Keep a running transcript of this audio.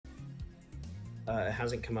It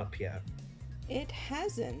hasn't come up yet. It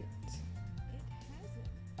hasn't.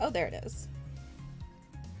 Oh, there it is.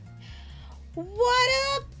 What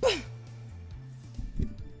up?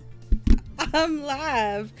 I'm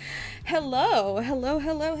live. Hello, hello,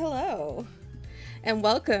 hello, hello. And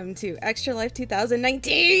welcome to Extra Life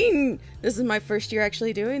 2019. This is my first year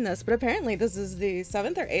actually doing this, but apparently this is the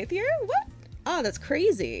 7th or 8th year? What? Oh, that's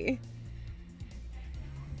crazy.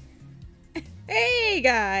 Hey,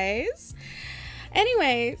 guys.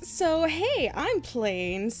 Anyway, so hey, I'm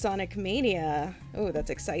playing Sonic Mania. Oh, that's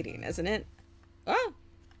exciting, isn't it? Oh.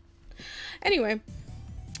 Anyway,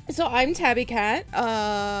 so I'm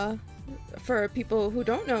Tabikato. For people who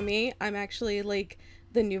don't know me, I'm actually like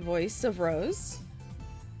the new voice of Rose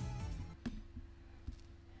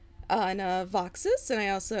on Voxus, and I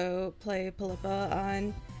also play Palippa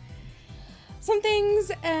on some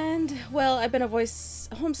things. And well, I've been a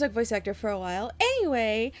Homestuck voice actor for a while.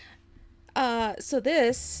 Anyway. So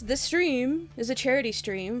this stream is a charity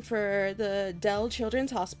stream for the Dell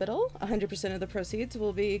Children's Hospital. 100% of the proceeds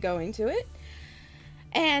will be going to it.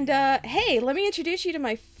 And, hey, let me introduce you to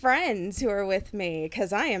my friends who are with me,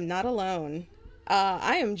 because I am not alone.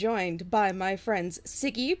 I am joined by my friends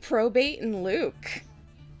Siggy, Probate, and Luke.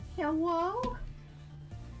 Hello?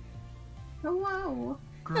 Hello?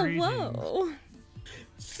 Greetings. Hello.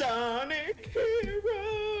 Sonic Heroes!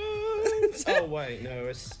 Oh, wait, no,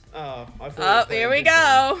 it's... Oh, I thought... Oh, here we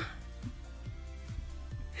go.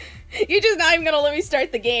 You're just not even gonna let me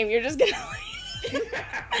start the game. You're just gonna...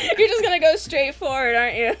 You're just gonna go straight forward,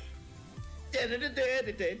 aren't you?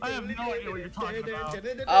 I have no idea what you're talking about.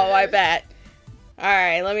 Oh, I bet.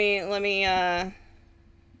 Alright, let me, I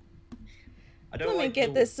don't let me like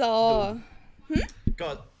get this all...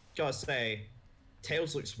 Gotta say,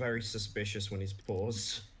 Tails looks very suspicious when he's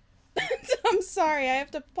paused. I'm sorry, I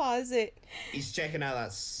have to pause it. He's checking out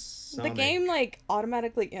that Sonic. The game, like,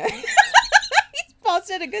 automatically... He's paused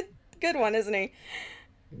it a good one, isn't he?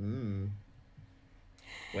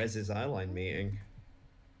 Where's his eyeline meeting?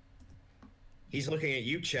 He's looking at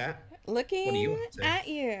you, chat. Looking What are you up to? at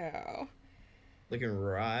you. Looking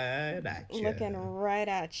right at you. Looking right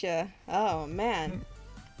at you. Oh, man.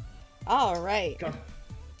 Alright. God,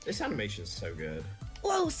 this animation's so good.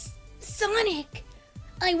 Whoa, Sonic!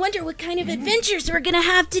 I wonder what kind of adventures we're gonna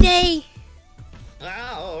have today!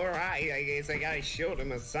 Alright, I guess I gotta show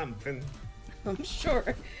them something. I'm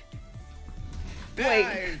sure.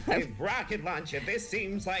 Wait. Rocket launcher, this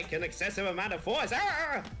seems like an excessive amount of force.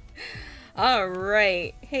 Ah!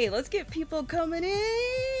 Alright. Hey, let's get people coming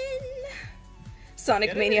in. Sonic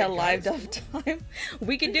Get in Mania there, live guys. dub time.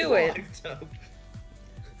 We can do it.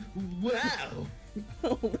 Wow.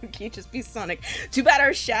 Luke, you just be Sonic. Too bad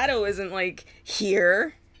our Shadow isn't, like,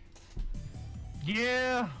 here.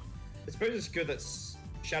 Yeah. I suppose it's good that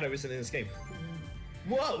Shadow isn't in this game.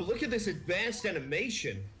 Whoa, look at this advanced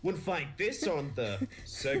animation. Wouldn't find this on the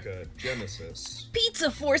Sega Genesis.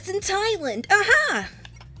 Pizza Force in Thailand! Aha!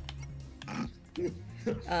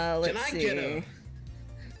 Let's see. Get a...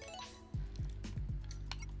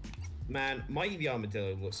 Man, Mighty the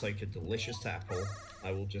Armadillo looks like a delicious apple.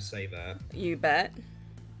 I will just say that. You bet.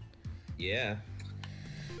 Yeah.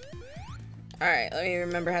 Alright, let me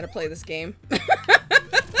remember how to play this game.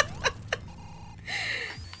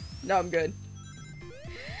 No, I'm good.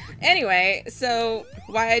 Anyway, so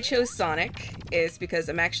why I chose Sonic is because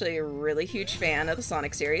I'm actually a really huge fan of the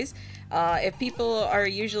Sonic series. If people are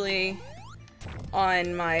usually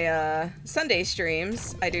on my Sunday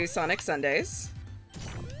streams, I do Sonic Sundays.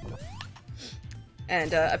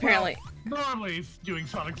 And apparently... Well, normally doing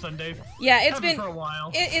Sonic Sundays. Yeah, it's Haven't been for a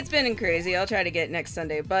while. It's been crazy. I'll try to get next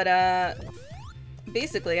Sunday, but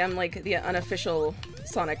basically I'm like the unofficial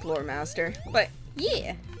Sonic lore master. But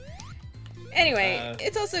yeah. Anyway,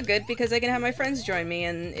 it's also good because I can have my friends join me,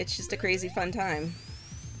 and it's just a crazy fun time.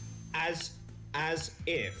 As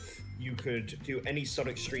if you could do any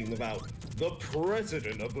Sonic stream without the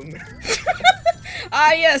President of America.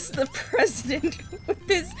 Ah, yes, the president with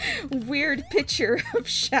this weird picture of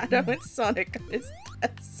Shadow and Sonic on his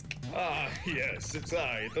desk. Ah, yes, it's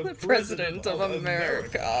I, The President of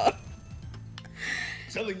America.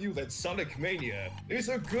 Telling you that Sonic Mania is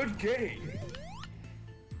a good game.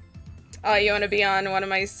 Oh, you want to be on one of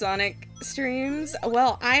my Sonic streams?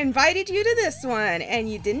 Well, I invited you to this one,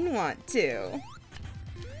 and you didn't want to.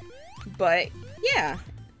 But, yeah.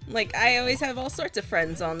 Like, I always have all sorts of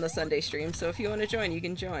friends on the Sunday stream, so if you want to join, you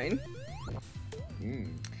can join.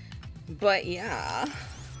 But, yeah.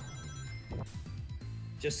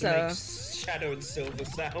 Just to make Shadow and Silver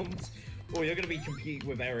sounds. Oh, you're gonna be competing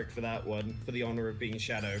with Eric for that one, for the honor of being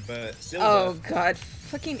Shadow, but Silver... Oh, God.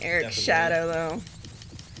 Fucking Eric Definitely. Shadow, though.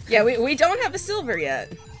 Yeah, we don't have a silver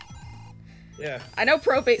yet. Yeah. I know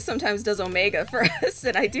Probate sometimes does Omega for us,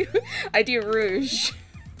 and I do Rouge.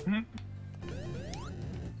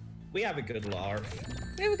 We have a good laugh.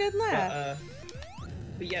 We have a good laugh.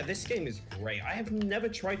 But yeah, this game is great. I have never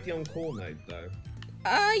tried the on-call mode though.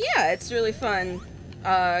 Yeah, it's really fun.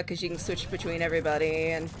 Cause you can switch between everybody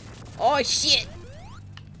and... Oh, shit!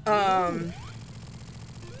 I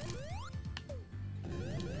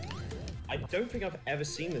don't think I've ever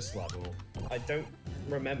seen this level. I don't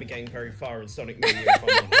remember getting very far in Sonic Mania, if I'm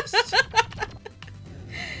honest.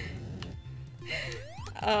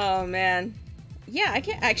 Oh, man. Yeah, I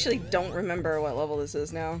actually don't remember what level this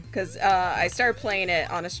is now. Because I started playing it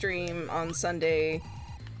on a stream on Sunday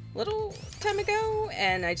a little time ago,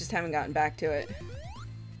 and I just haven't gotten back to it.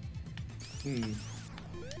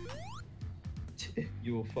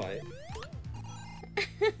 You will fight.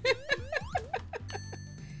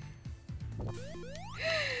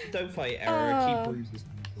 Don't fight Eric, he bruises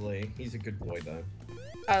easily. He's a good boy though.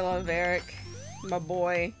 I love Eric, my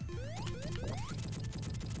boy.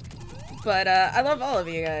 But I love all of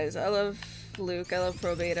you guys. I love Luke, I love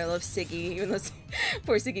Probate, I love Siggy, even though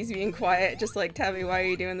poor Siggy's being quiet, just like, Tabby, why are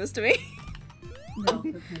you doing this to me? No,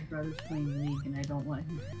 because my brother's playing League and I don't want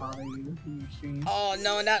him to bother you in your stream. Oh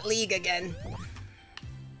no, not League again.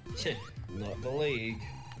 Not the League.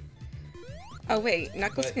 Oh wait,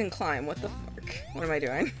 Knuckles can climb, what the fuck? What am I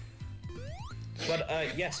doing? But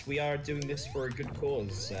yes, we are doing this for a good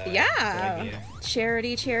cause. Yeah!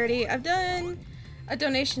 Charity. I've done a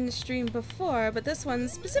donation stream before, but this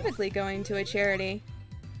one's specifically going to a charity.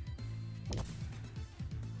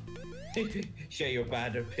 Share your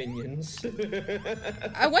bad opinions.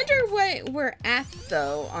 I wonder what we're at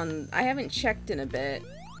though on... I haven't checked in a bit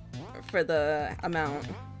for the amount.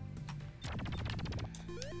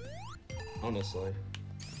 Honestly.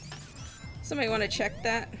 Somebody want to check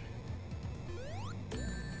that?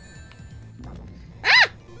 Ah!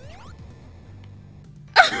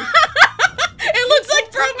 It looks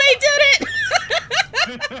like Probate did it!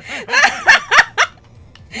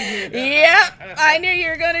 Yep, I knew you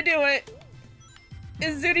were gonna do it.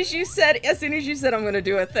 As soon as you said I'm gonna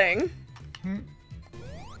do a thing.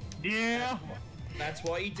 Yeah. That's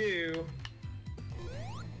what you do.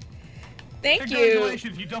 Thank you.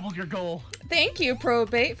 Congratulations, you doubled your goal. Thank you,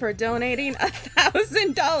 Probate, for donating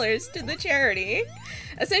 $1,000 to the charity.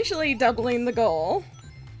 Essentially doubling the goal.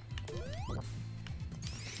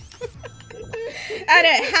 And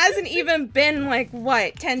it hasn't even been like,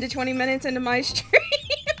 what, 10 to 20 minutes into my stream?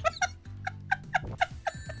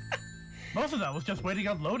 Most of that was just waiting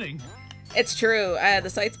on loading. It's true. The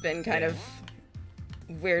site's been kind of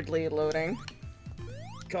weirdly loading.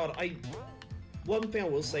 God, one thing I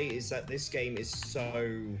will say is that this game is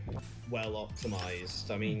so well optimized.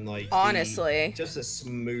 I mean, like, honestly, just the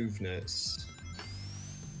smoothness.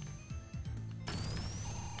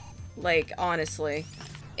 Like, honestly,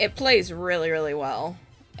 it plays really, really well.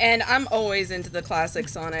 And I'm always into the classic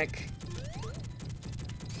Sonic.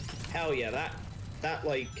 Hell yeah, that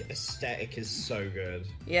like aesthetic is so good.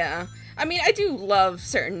 Yeah. I mean, I do love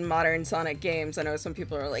certain modern Sonic games. I know some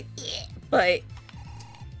people are like, yeah, but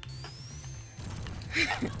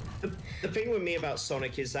the thing with me about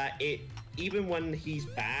Sonic is that even when he's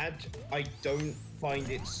bad, I don't find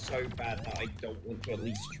it so bad that I don't want to at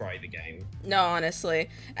least try the game. No, honestly.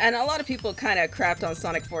 And a lot of people kind of crapped on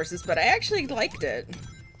Sonic Forces, but I actually liked it.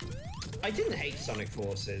 I didn't hate Sonic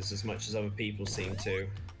Forces as much as other people seem to.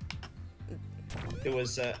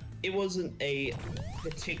 It wasn't a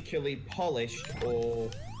particularly polished or...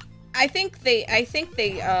 I think they,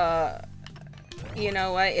 you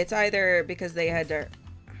know what, it's either because they had to...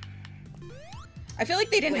 I feel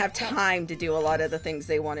like they didn't have time to do a lot of the things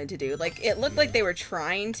they wanted to do. Like, it looked like they were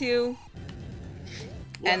trying to,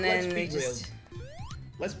 and then they just...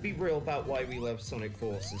 Let's be real about why we love Sonic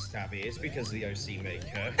Forces, Tabby. It's because of the OC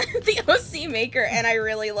maker. The OC maker, and I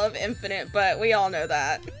really love Infinite, but we all know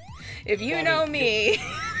that. If you know me...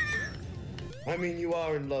 I mean, you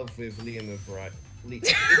are in love with Liam O'Brien. Is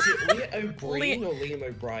it Liam O'Brien or Liam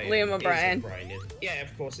O'Brien? Liam O'Brien. Yeah,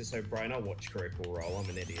 of course it's O'Brien. I watch Critical Role. I'm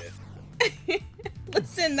an idiot.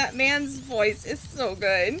 Listen, that man's voice is so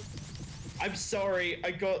good. I'm sorry,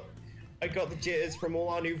 I got the jitters from all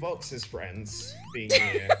our new Vox's friends being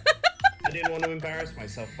here. I didn't want to embarrass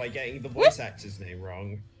myself by getting the voice actor's name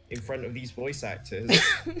wrong in front of these voice actors.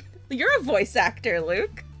 You're a voice actor,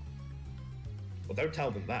 Luke. Well, don't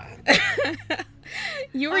tell them that.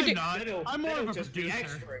 You were I'm more of a just producer. be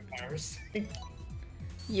extra embarrassing.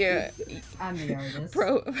 Yeah. I'm the artist.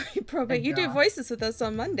 Probate, you do voices with us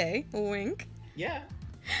on Monday. Wink. Yeah.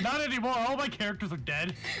 Not anymore. All my characters are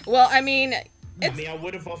dead. Well, I mean, I mean, I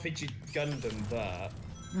would have offered you Gundam, but...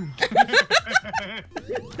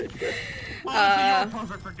 Honestly, you're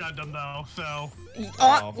perfect for Gundam, though, so...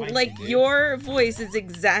 like, your voice is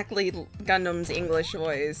exactly Gundam's English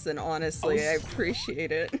voice, and honestly, I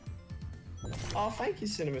appreciate it. Oh, thank you,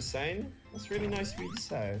 Cinema Sane. That's really nice of you to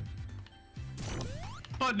say.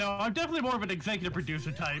 But no, I'm definitely more of an executive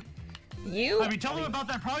producer type. You? I mean, tell them about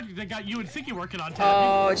that project that got you and Siki working on.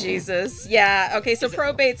 Oh, Jesus. Yeah, okay, so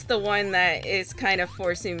Probate's the one that is kind of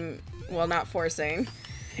forcing... Well, not forcing.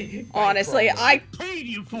 Honestly, I paid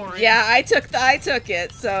you for it. Yeah, I took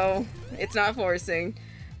it, so it's not forcing.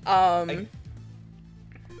 I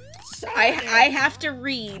have to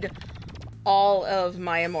read all of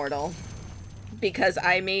My Immortal because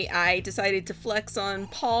I decided to flex on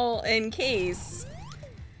Paul and Case.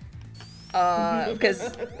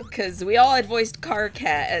 Because we all had voiced Carcat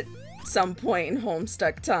at some point in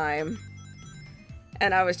Homestuck time.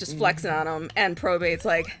 And I was just flexing on him, and Probate's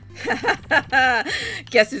like,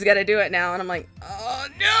 guess who's gonna do it now? And I'm like, oh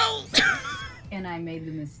no! And I made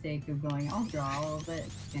the mistake of going, I'll draw all of it,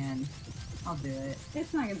 and I'll do it.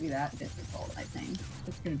 It's not gonna be that difficult, I think.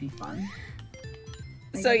 It's gonna be fun.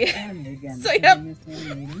 So yeah. So yep.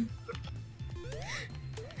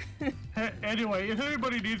 Anyway, if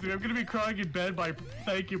anybody needs me, I'm gonna be crying in bed by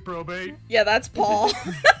thank you, Probate. Yeah, that's Paul.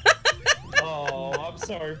 Oh, I'm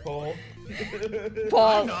sorry, Paul.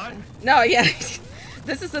 Paul. No, yeah.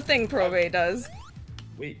 This is the thing Probate does.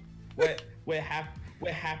 We're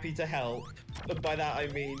happy to help. But by that I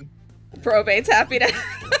mean Probate's happy to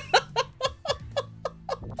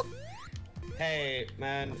Hey,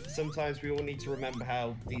 man, sometimes we all need to remember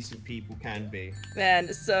how decent people can be.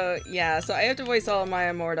 And so, yeah, so I have to voice all of My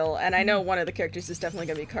Immortal, and I know one of the characters is definitely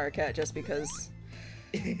gonna be Carcat just because...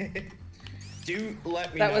 Do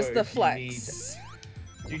let me that know was the if flex.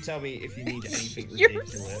 Do tell me if you need anything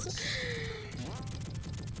ridiculous.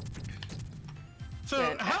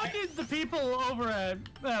 So, how did the people over at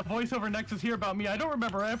VoiceOver Nexus hear about me? I don't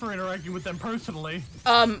remember ever interacting with them personally.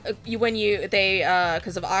 Because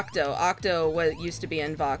of Octo. Octo used to be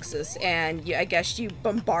in Voxus, and I guess you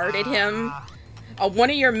bombarded him.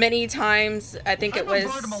 One of your many times, I think it was... I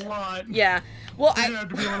bombarded him a lot. Yeah. Well, I have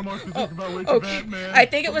to be a little more specific about which okay. event, man. I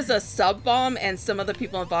think it was a sub bomb, and some of the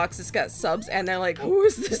people in Voxus got subs, and they're like, "Who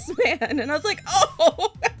is this man?" And I was like,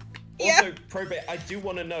 "Oh, yeah." Also, Probate, I do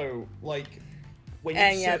want to know, like, when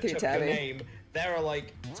you search up your name, there are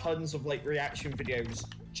like tons of like reaction videos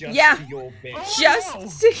just to your bitch.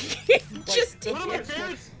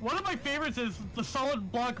 One of my favorites is the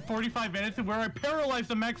solid block 45 minutes where I paralyzed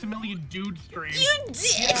the Maximilian dude stream. You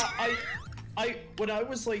did. Yeah,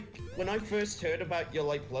 when I first heard about your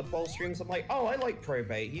like Blood Bowl streams, I'm like, oh, I like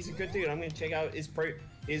Probate. He's a good dude. I'm gonna check out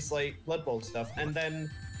his like Blood Bowl stuff. And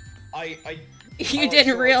then you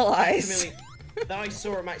didn't realize. Then I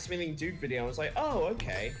saw a Maximilian Dude video. I was like, oh,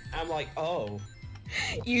 okay. I'm like, oh.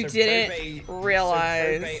 You didn't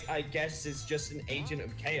realize. So Probate, I guess, is just an agent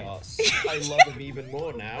of chaos. I love him even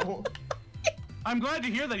more now. I'm glad to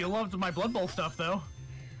hear that you loved my Blood Bowl stuff, though.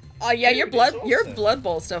 Oh yeah, your Blood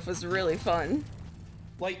Bowl stuff was really fun.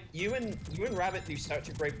 Like you and Rabbit do such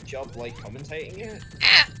a great job, like commentating it.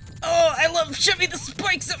 Ah! Oh, I love shoving the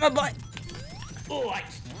spikes at my butt. Oh, I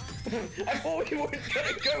thought you weren't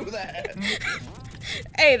gonna go there.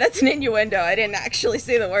 Hey, that's an innuendo. I didn't actually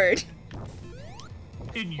say the word.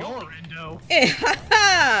 In your endo.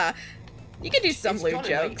 You can do some lewd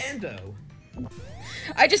jokes. Like endo.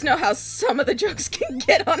 I just know how some of the jokes can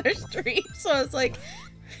get on our stream, so I was like...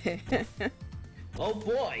 Oh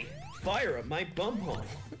boy, fire up my bumhole.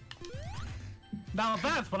 Now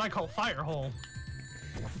that's what I call fire hole.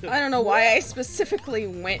 I don't know why I specifically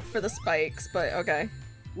went for the spikes, but okay.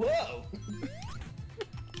 Whoa!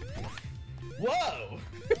 Whoa!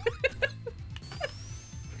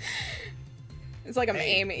 It's like I'm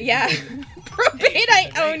aiming. Yeah. Probate, I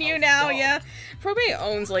own you now, yeah. Probate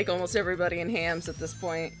owns like almost everybody in hams at this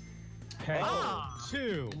point. Peggle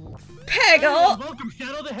 2. Peggle! Oh, welcome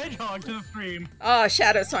Shadow the Hedgehog to the stream. Oh,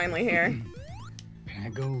 Shadow's finally here.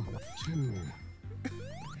 Peggle 2.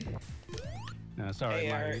 No, sorry,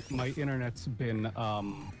 my internet's been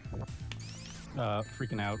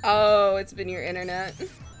freaking out. Oh, it's been your internet.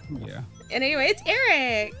 Yeah. And anyway, it's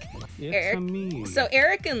Eric. It's me. So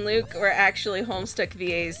Eric and Luke were actually Homestuck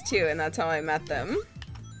VAs too, and that's how I met them.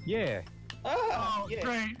 Yeah. Oh, yeah.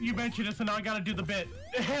 Great. You mentioned it, so now I gotta do the bit.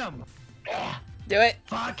 Ahem. Do it.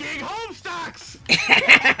 Fucking Homestucks!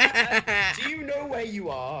 Do you know where you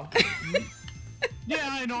are? Yeah,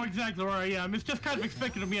 I know exactly where I am. It's just kind of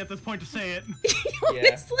expected of me at this point to say it.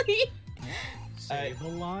 Honestly. Say the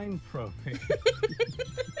line, Propate.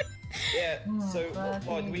 Yeah. So,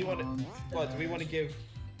 what do we want to? What do we want to give?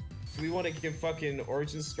 Do we want to give fucking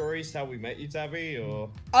origin stories how we met you, Tabby, or?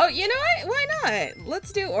 Oh, you know what? Why not?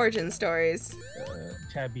 Let's do origin stories.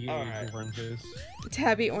 Tabby Alright. oranges.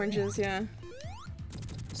 Tabby oranges, yeah.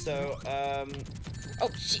 So, Oh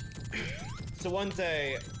shit. So one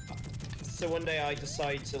day I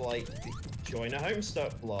decide to like join a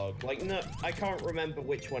Homestuck blog. Like, no, I can't remember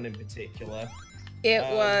which one in particular. It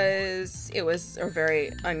was a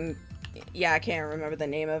very yeah, I can't remember the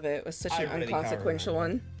name of it. It was such an really can't inconsequential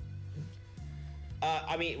one.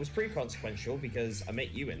 I mean, it was pretty consequential because I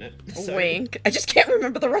met you in it. So, Wink. I just can't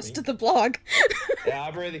remember the rest of the blog. yeah,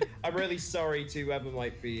 I'm really sorry to whoever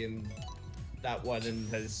might be in that one and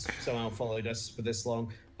has somehow followed us for this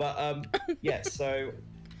long. But yeah, so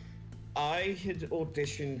I had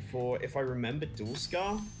auditioned for, if I remember, Dual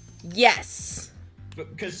Scar. Yes.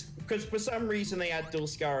 Because for some reason they had Dual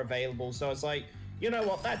Scar available, so I was like, you know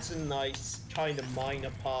what, that's a nice kind of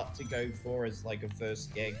minor part to go for as like a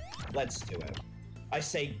first gig. Let's do it. I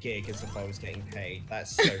say gig as if I was getting paid.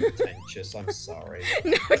 That's so pretentious. I'm sorry.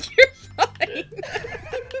 No, you're fine.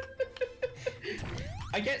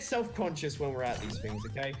 I get self-conscious when we're at these things,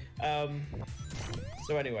 okay?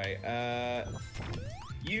 So anyway,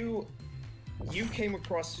 you came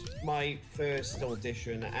across my first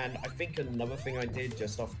audition, and I think another thing I did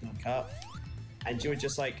just off the cuff, and you were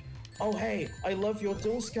just like, oh hey, I love your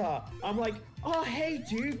Dual Scar. I'm like, oh hey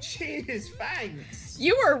dude, cheers, thanks.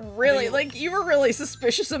 You were really you were really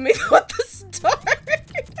suspicious of me at the start.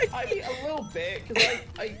 I mean, a little bit, because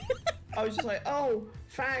I was just like, oh,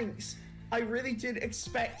 thanks. I really didn't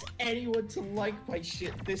expect anyone to like my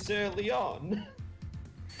shit this early on.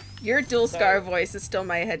 Your Dual Scar voice is still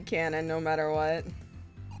my headcanon no matter what.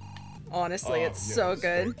 Honestly, it's so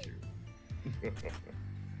good.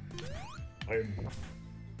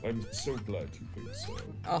 I'm so glad you think so.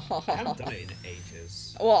 Oh. I haven't done it in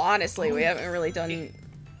ages. Well, honestly, we haven't really done...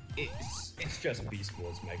 It's just Beast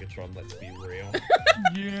Wars Megatron, let's be real.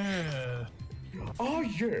 Yeah. Oh,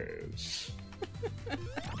 yes.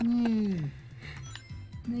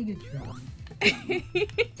 Megatron.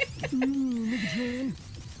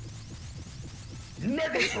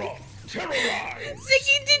 Megatron, terrorize!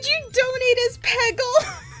 Ziggy, did you donate as Peggle?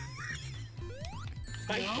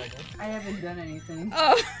 I haven't done anything.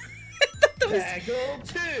 Oh. Peggle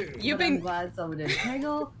 2! You've But I'm been... glad someone did.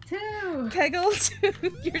 Peggle 2! Peggle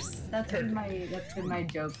 2. You're... That's been my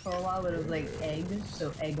joke for a while, but it was like egg, so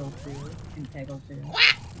Eggle 2 and Peggle 2.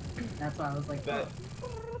 That's why I was like, But,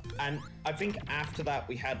 and I think after that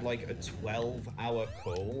we had like a 12-hour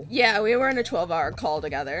call. Yeah, we were in a 12-hour call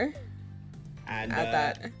together. And at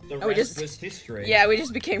that. the we rest just, was history. Yeah, we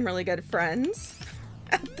just became really good friends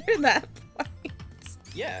after that point.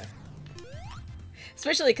 Yeah.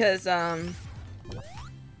 Especially because,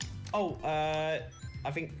 Oh, I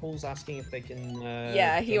think Paul's asking if they can,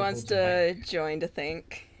 yeah, he wants to join to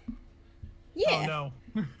think. Yeah. Oh no.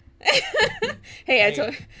 Hey,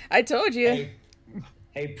 I told you.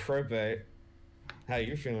 Hey, Probate. How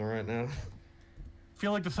you feeling right now?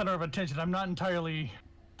 Feel like the center of attention. I'm not entirely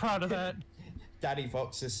proud of that. Daddy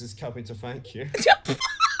Voxus is coming to thank you.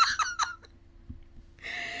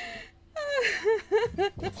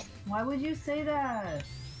 why would you say that?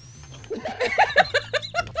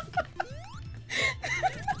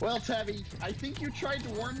 Well, Tabby, I think you tried to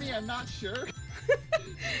warn me. I'm not sure.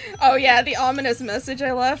 Oh yeah, the ominous message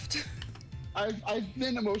I left. I've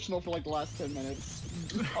been emotional for like the last 10 minutes.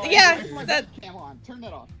 Oh, Yeah, my that. cam on. Turn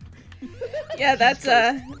that off. Yeah, that's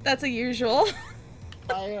a usual.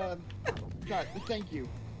 God, thank you.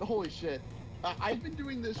 Holy shit. I've been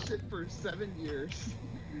doing this shit for 7 years,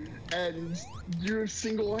 and you've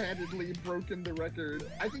single-handedly broken the record.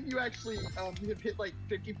 I think you actually have hit like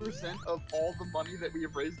 50% of all the money that we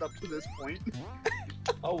have raised up to this point.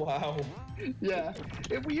 Oh, wow. Yeah.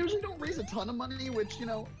 We usually don't raise a ton of money, which, you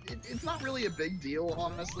know, it's not really a big deal,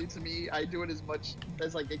 honestly, to me. I do it as much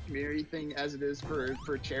as like a community thing as it is for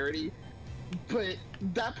charity. But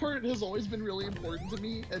that part has always been really important to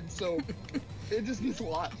me, and so it just means a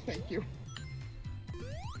lot. Thank you.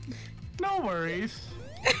 No worries.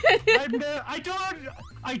 I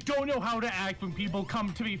don't know how to act when people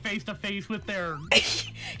come to me face to face with their.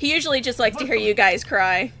 He usually just likes to hear you guys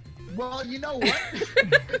cry. Well, you know what?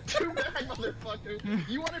 Too bad, motherfucker.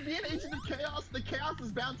 You want to be an agent of chaos? The chaos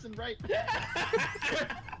is bouncing right.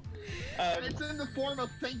 And it's in the form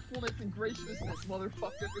of thankfulness and graciousness,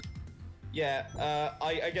 motherfucker. Yeah,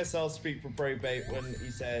 I guess I'll speak for Probate when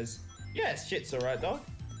he says, yeah, shit's alright, dog.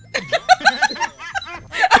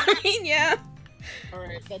 I mean, yeah.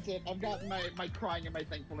 Alright, that's it. I've gotten my crying and my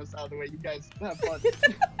thankfulness out of the way. You guys have fun.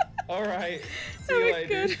 Alright. See you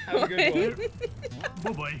later. Have a good one.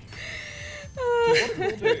 Bye-bye. What a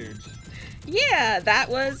cool dude. Yeah, that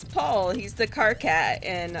was Paul. He's the car cat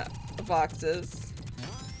in Voxes.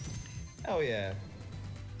 Oh yeah.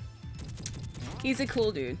 He's a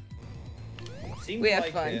cool dude. Seems We have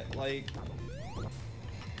like fun. it. Like,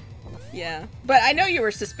 Yeah. But I know you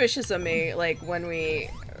were suspicious of me, like, when we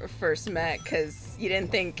first met, because you didn't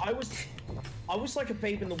think... I was like a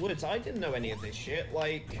babe in the woods. I didn't know any of this shit.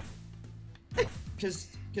 Like, because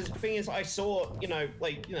the thing is, I saw,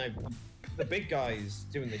 the big guys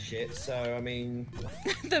doing this shit. So I mean,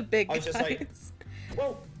 the big I was guys. just like,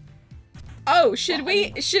 well. Oh, should we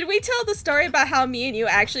tell the story about how me and you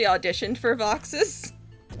actually auditioned for Voxes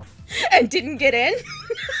and didn't get in?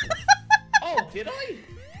 Oh, did I?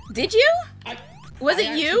 Did you? Was I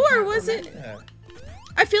it you or was it? remember.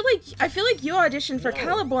 I feel like you auditioned for No.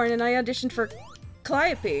 Caliborn and I auditioned for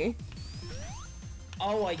Calliope.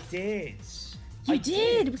 Oh, I did. You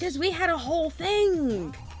did because we had a whole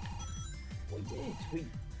thing. We did.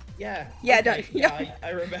 Yeah. Yeah, okay, no, yeah. I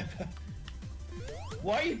remember.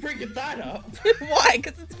 Why are you bringing that up? Why?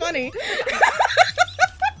 Because it's funny.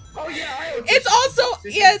 Oh yeah, It's also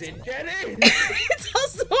did get in. it's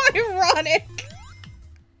also ironic.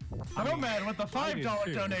 I don't man with the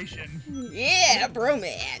 $5 donation. Yeah, bro,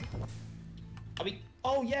 man. I mean,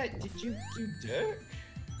 oh yeah, did you do Dirk?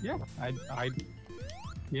 Yeah,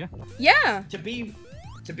 yeah. Yeah. To be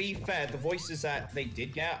fair, the voices that they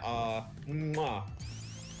did get are mwah.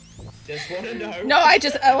 Just want to know. No, I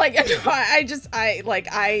just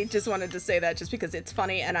wanted to say that just because it's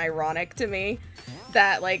funny and ironic to me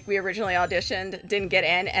that like we originally auditioned, didn't get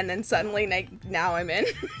in, and then suddenly now I'm in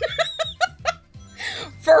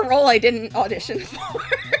for a role I didn't audition for.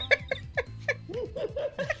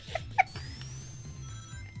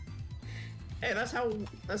 Hey, that's how it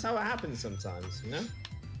happens sometimes, you know?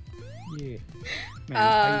 Yeah.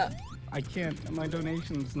 Man, I can't. My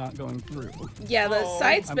donation's not going through. Yeah, the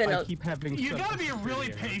site's been. I keep having. You such gotta a be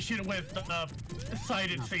really severe- patient with the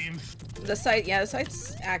site, it seems. The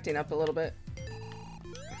site's acting up a little bit.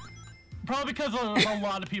 Probably because of a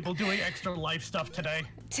lot of people doing extra life stuff today.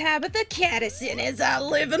 Tabitha Caddison is a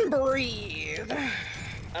live and breathe.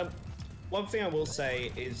 One thing I will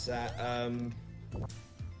say is that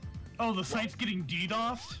Oh, the site's getting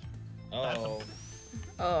DDoSed? oh,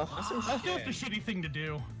 Oh. some That's just shit. a shitty thing to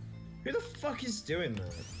do. Who the fuck is doing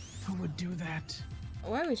that? Who would do that?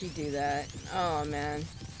 Why would you do that? Oh man.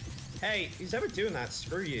 Hey, who's ever doing that?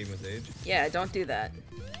 Screw you, my dude. Yeah, don't do that.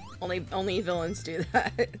 Only villains do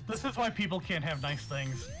that. This is why people can't have nice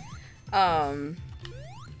things. I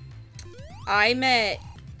met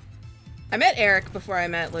Eric before I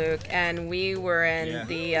met Luke, and we were in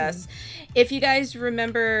the if you guys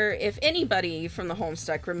remember, if anybody from the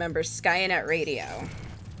Homestuck remembers Skynet Radio.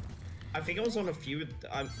 I think I was on a few.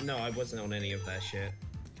 No, I wasn't on any of that shit.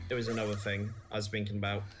 It was another thing I was thinking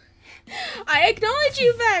about. I acknowledge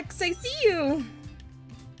you, Vex. I see you.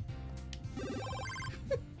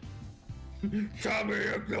 Tommy,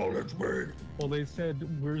 acknowledge me. Well, they said,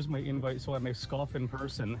 "Where's my invite?" So I may scoff in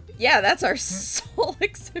person. Yeah, that's our soul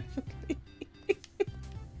exhibit.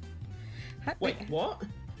 Wait, what?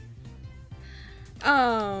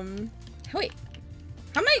 Wait.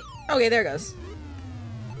 How many? Okay, there it goes.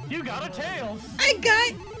 You got a Tails! I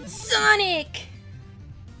got Sonic.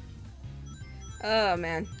 Oh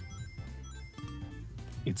man.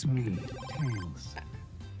 It's me, Tails.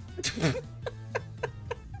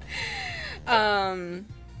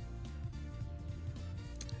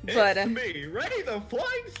 But It's me, Ready the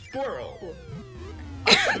Flying Squirrel.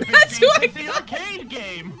 that's who It's the arcade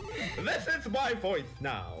game! This is my voice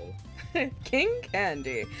now. King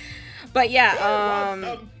Candy. But yeah, Want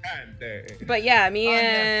some candy? but yeah, me I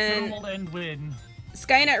and have and win.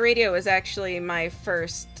 Skynet Radio was actually my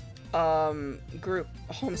first group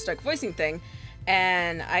Homestuck voicing thing,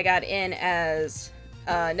 and I got in as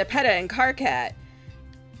Nepeta and Carcat.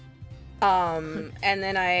 And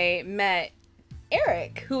then I met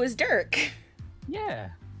Eric, who was Dirk. Yeah.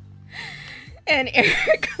 And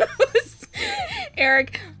Eric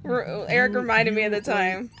reminded me at the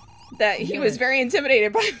time that he was very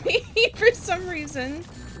intimidated by me for some reason.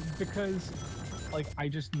 Because, like, I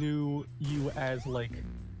just knew you as like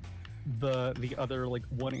the other like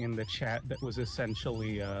one in the chat that was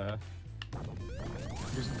essentially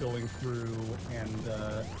just going through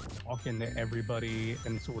and talking to everybody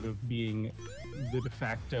and sort of being the de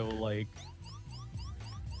facto like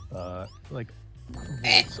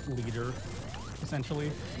voice leader,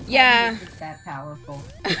 essentially. Yeah. It's that powerful.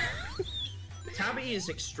 Tabby is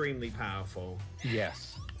extremely powerful.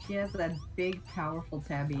 Yes. She has that big, powerful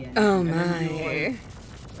tabby in. Oh And then my.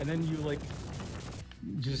 And then you like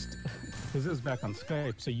just, because this is back on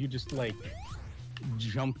Skype, so you just like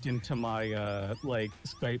jumped into my like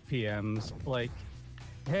Skype PMs, like,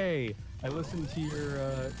 hey, I listened to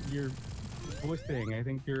your voice thing. I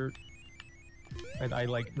think I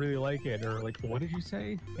like really like it, or like, what did you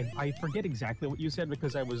say? And I forget exactly what you said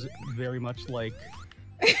because I was very much like,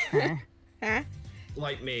 huh? Huh?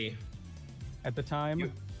 Like me. At the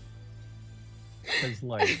time. Because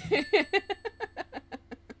like.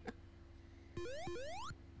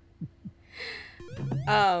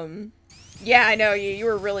 Yeah, I know you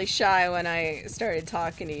were really shy when I started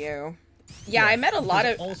talking to you. Yeah, I met a lot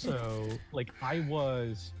of. Also, like, I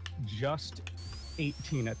was just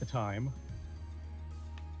 18 at the time.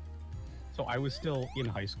 So I was still in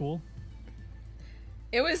high school.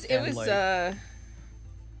 It was like,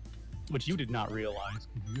 which you did not realize.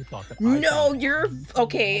 You thought that no, you're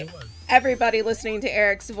okay. Everybody listening to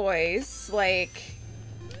Eric's voice, like,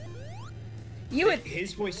 you would.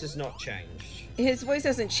 His voice has not changed. His voice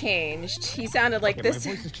hasn't changed. He sounded like this.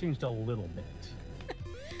 My voice has changed a little bit.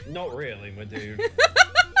 Not really, my dude.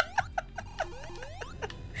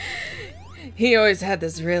 He always had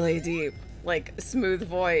this really deep, like, smooth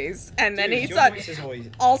voice, and then Dude, he's always...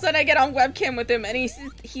 all of a sudden I get on webcam with him, and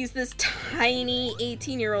he's this tiny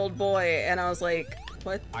 18-year-old boy, and I was like,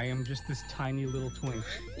 what? I am just this tiny little twink.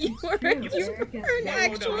 You were an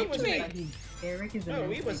actual twink. Eric is no,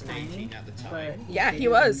 he wasn't 18 at the time. Yeah, he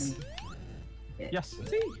was. Yes. Was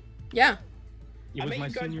he? Yeah. It was my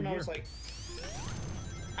senior year. I was like,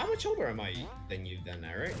 how much older am I than you then,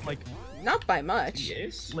 Eric? Like, not by much.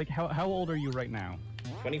 Yes. Like, how old are you right now?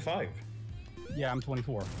 25. Yeah, I'm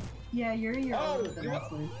 24. Yeah, you're a year older than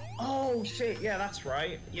us. Oh shit! Yeah, that's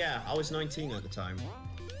right. Yeah, I was 19 at the time.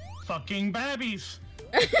 Fucking babbies.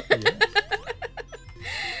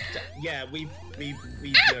 Yeah, we've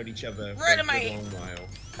known each other for a long while.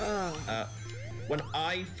 Oh. When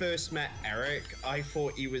I first met Eric, I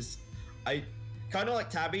thought he was, kind of like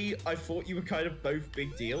Tabby. I thought you were kind of both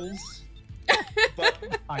big deals.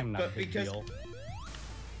 But I'm not a big deal.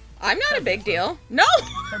 I'm not a big deal. No.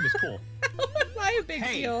 Tabby's cool. How am I a big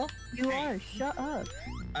deal? You are. Shut up.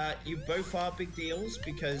 You both are big deals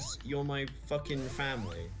because you're my fucking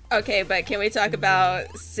family. Okay, but can we talk about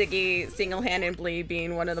Siggy single-handedly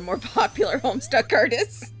being one of the more popular Homestuck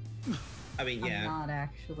artists? I mean, yeah. I'm not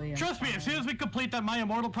actually. Trust me, as soon as we complete that My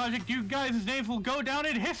Immortal project, you guys' names will go down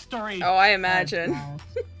in history. Oh, I imagine.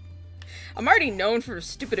 I'm already known for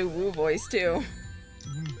stupid woo voice too.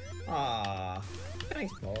 Ah,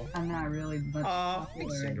 thanks, Paul. I'm not really much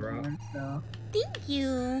popular anymore, so. Thank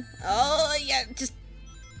you. Oh yeah,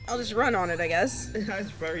 I'll just run on it, I guess. That's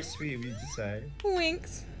very sweet of you to say.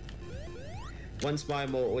 Winks. Once my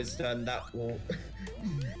immortal is done, that'll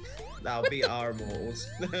be our immortals.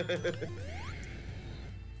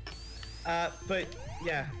 But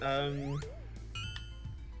yeah,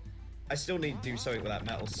 I still need to do something with that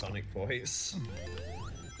Metal Sonic voice.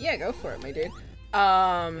 Yeah, go for it, my dude.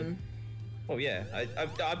 Oh yeah,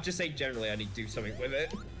 I'm just saying generally I need to do something with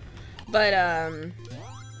it. But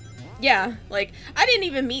yeah, like I didn't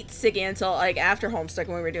even meet Siggy until like after Homestuck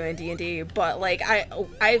when we were doing D&D. But like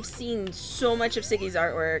I've seen so much of Siggy's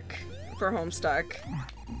artwork for Homestuck.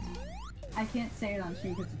 I can't say it on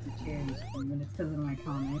stream because it's a charity stream, and it's because of my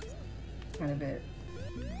comics. Kind of it,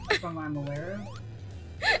 from what I'm aware of.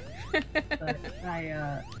 But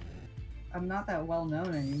I'm not that well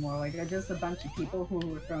known anymore. Like, just a bunch of people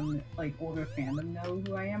who are from like older fandom know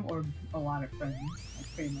who I am, or a lot of friends. That's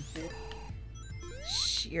pretty much it.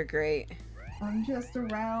 Shh, you're great. I'm just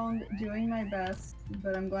around doing my best,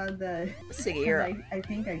 but I'm glad that. Siggy, you're. I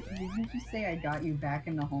think did you just say I got you back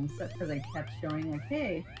in the Homestuck because I kept showing like,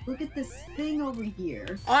 hey, look at this thing over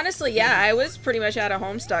here. Honestly, yeah, I was pretty much out of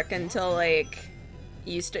Homestuck until like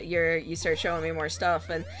you start showing me more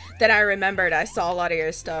stuff, and then I remembered I saw a lot of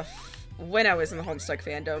your stuff when I was in the Homestuck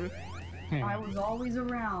fandom. I was always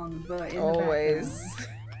around, but in always. The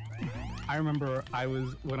I remember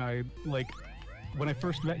when I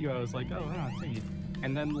first met you, I was like, oh, thank you.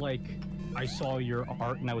 And then like I saw your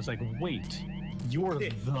art and I was like, wait, you're the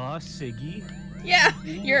Siggy? Yeah,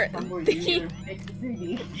 you're Siggy.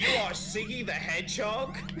 You are Siggy the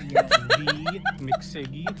Hedgehog? Yeah. The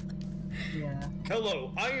McSiggy? Yeah.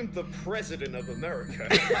 Hello, I am the President of America.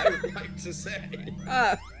 I would like to say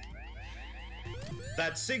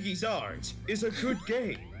that Siggy's art is a good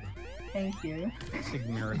game. Thank you.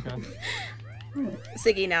 Sigmerica.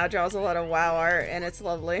 Siggy now draws a lot of WoW art, and it's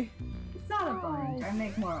lovely. It's not a bunch. I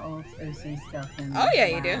make more OC stuff than Oh yeah,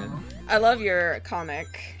 you WoW. do. I love your comic.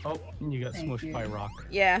 Oh, you got Thank smushed you. by rock.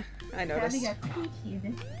 Yeah, I noticed. Tabby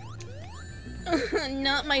got cookied.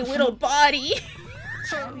 Not my little body.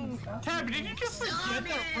 So, Tabby, did you just forget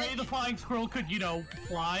that Ray the Flying Squirrel could, you know,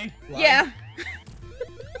 fly? Yeah.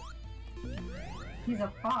 He's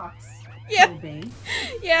a fox. Yeah. Obey.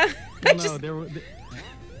 Yeah. Well, no, there was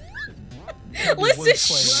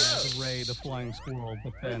Listen, playing Ray the Flying Squirrel,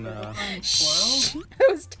 but then Squirrel?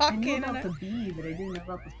 I was I talking. knew And about the bee, but I didn't know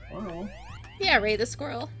about the squirrel. Yeah, Ray the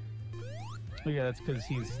squirrel. oh yeah, that's because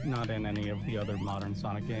he's not in any of the other modern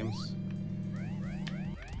Sonic games.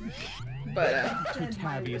 But To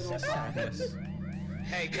Tabby's sadness.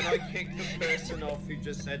 Hey, can I kick the person off who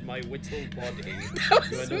just said my whittle body? that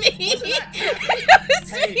was You know- me. Wasn't that Tabby? That was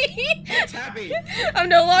Hey, me. hey, Tabby! I'm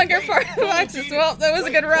no longer Wait, part of Cole, Maxis. do you- Well, that was a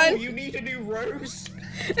wait, good run. Cole, you need a new rose?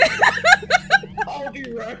 I'll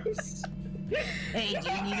do rose. Hey, do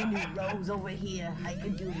you need a new Rose over here? I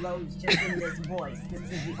can do Rose just in this voice. This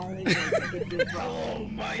is the only voice I can do Rose. Hello,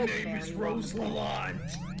 my name is Rose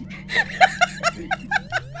Lalonde.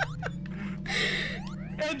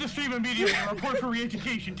 End the stream immediately. Report for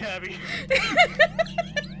re-education, Tabby.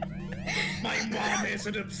 My mom has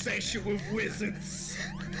an obsession with wizards.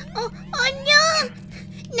 Oh no!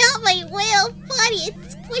 Not my whale body, it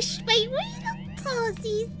squished my whale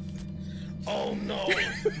toesies. Oh no,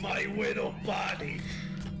 my whittle body.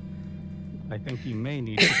 I think you may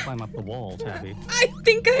need to climb up the wall, Tabby. I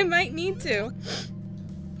think I might need to.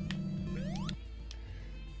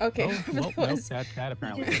 Okay, Oh, that well, was. that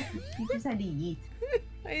apparently. He just had to yeet.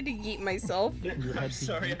 I had to yeet myself. You had I'm to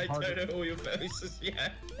sorry, eat I harder. don't know all your voices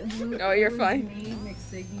yet. Luke, Oh, you're it was fine. Me,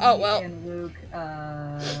 McSiggy, Oh, well. and Luke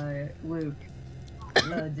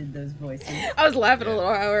did those voices. I was laughing a little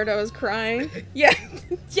hard. I was crying. Yeah,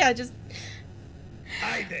 yeah, just.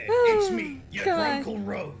 Hi there, it's me, your Come on. Grunkle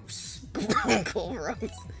Rose. Uncle Rose.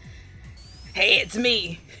 Hey, it's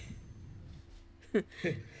me. Hey,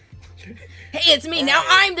 it's me. Now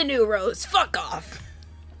I'm the new Rose. Fuck off.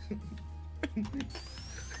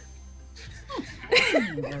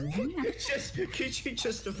 Could you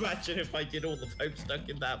just imagine if I did all the Homestuck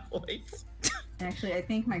in that voice? Actually, I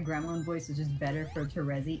think my gremlin voice is just better for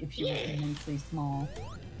Terezi if she was immensely small.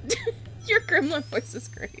 Your gremlin voice is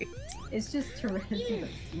great. It's just Terezi but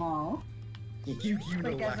small. You know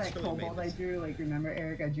Like as that actually kobold I means. drew, like remember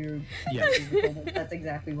Eric, I drew Yeah. the kobold. That's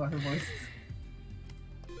exactly what her voice is.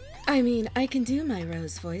 I mean, I can do my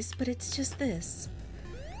Rose voice, but it's just this.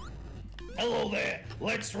 Hello there,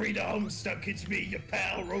 let's read Homestuck. It's me, your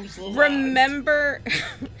pal, Rose Lalonde. Remember?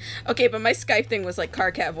 Okay, but my Skype thing was like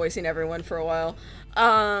Carcat voicing everyone for a while.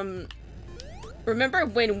 Remember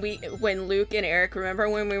when Luke and Eric, remember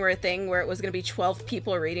when we were a thing where it was gonna be 12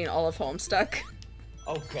 people reading all of Homestuck?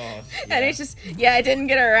 Oh god. And it's just, yeah, I didn't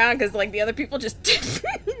get it around because like the other people just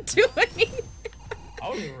didn't do anything. I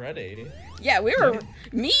was ready. Yeah, we were,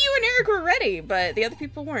 me, you, and Eric were ready, but the other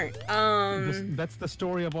people weren't. That's the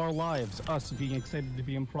story of our lives. Us being excited to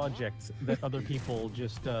be in projects that other people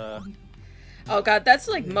just. Oh god, that's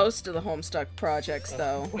like most of the Homestuck projects,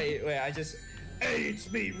 though. Wait, I just. Hey,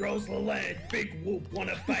 it's me, Rose Lalonde. Big whoop,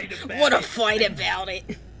 wanna fight about Wanna it? fight about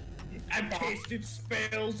it? I'm casting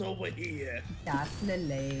spells over here. That's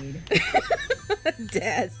Lilade.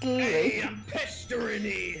 That's Hey, I'm pestering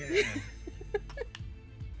here.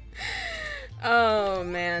 Oh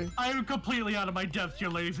man. I am completely out of my depth here,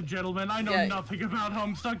 ladies and gentlemen. I know Yeah. nothing about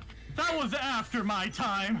Homestuck. That was after my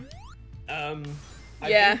time. I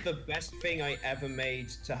Yeah. think the best thing I ever made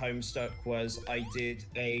to Homestuck was I did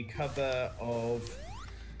a cover of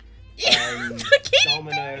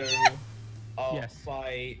Domino Yes.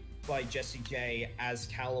 by Jessie J as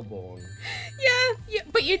Caliborn. Yeah,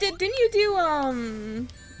 but you didn't you do, I'm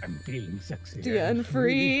feeling sexy. and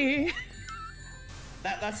free?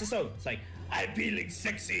 That's the song. It's like, I'm feeling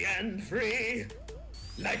sexy and free,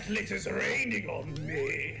 like glitter's raining on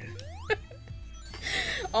me.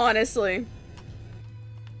 Honestly.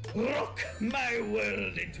 Rock my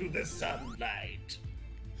world into the sunlight.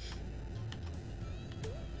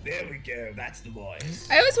 There we go, that's the voice.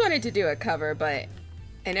 I always wanted to do a cover, but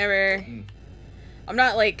I never... I'm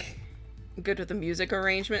not, like, good with the music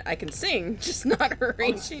arrangement. I can sing, just not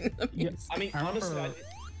arranging the Yeah. music. I mean, I honestly, remember-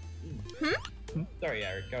 Sorry,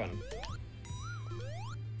 Eric, go on.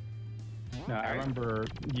 No, I remember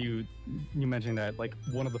you mentioning that like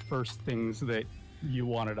one of the first things that you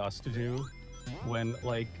wanted us to do when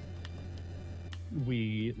like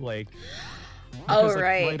we like. Oh, because,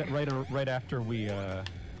 like, right. right after we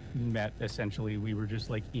met, essentially, we were just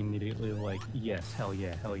like immediately like, yes, hell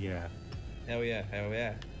yeah, hell yeah. Hell yeah, hell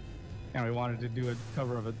yeah. And we wanted to do a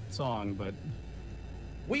cover of a song, but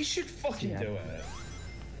We should fucking Yeah. do it.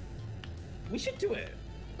 We should do it.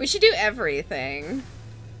 We should do everything.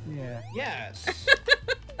 yeah. Yes.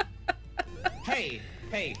 Hey,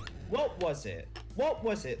 what was it? what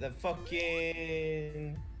was it that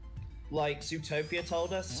fucking like Zootopia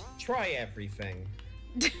told us? Try everything.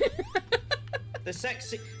 The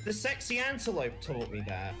sexy antelope taught me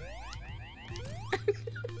that.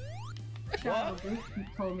 What?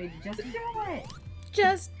 Told me to just do it.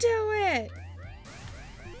 Just do it.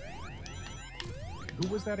 Who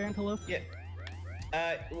was that antelope? Yeah.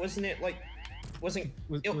 Wasn't it like? Wasn't?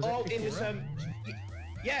 Was it it was Shakira?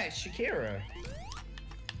 Yeah, Shakira.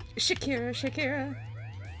 Shakira.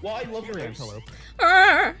 What I love Shakira about antelope.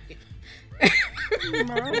 Arr!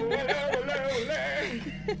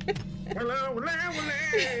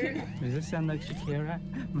 Does this sound like Shakira?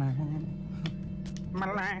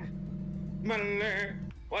 Whatever.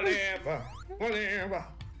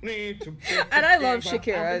 And I love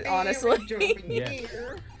Shakira, honestly. Yeah,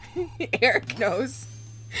 Eric knows.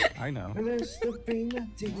 I know.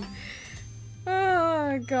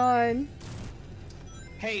 Oh god.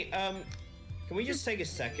 Hey, can we just take a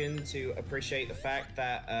second to appreciate the fact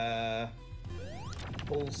that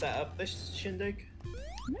Paul set up this shindig?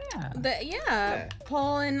 Yeah. Yeah,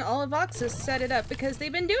 Paul and all of Voxus set it up because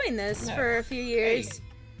they've been doing this for a few years.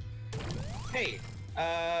 Hey,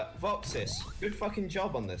 Voxus, good fucking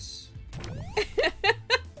job on this.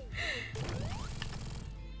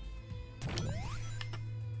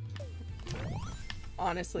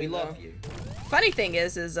 Honestly, We love you. Funny thing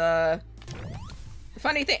is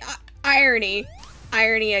funny thing,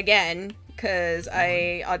 irony again, because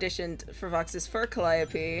I auditioned for Voxus for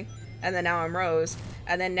Calliope, and then now I'm Rose,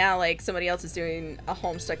 and then now like somebody else is doing a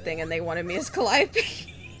Homestuck thing, and they wanted me as Calliope.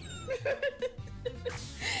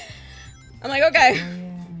 I'm like, okay,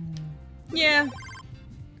 yeah.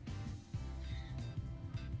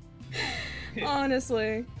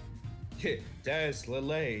 Honestly, Des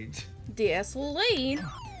Lillade. DS Lane.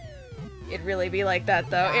 It'd really be like that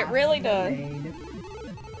though. It really does.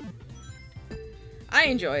 I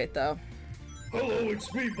enjoy it though. Hello,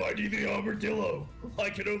 it's me, Mighty the Armadillo. I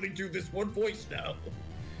can only do this one voice now.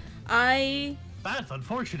 That's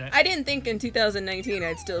unfortunate. I didn't think in 2019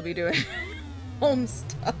 I'd still be doing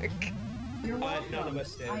Homestuck. You're welcome. None of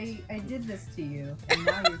us did. I did this to you, and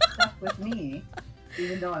now you're stuck with me.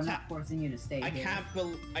 Even though I'm not forcing you to stay I here. can't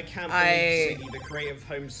believe Ziggy, the creative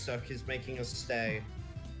Homestuck, is making us stay.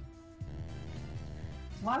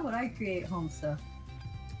 Why would I create Homestuck?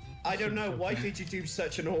 I don't know. Why did you do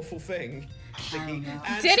such an awful thing, Ziggy?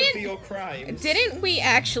 Answer Didn't- for your crimes. Didn't we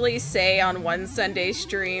actually say on one Sunday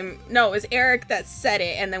stream? No, it was Eric that said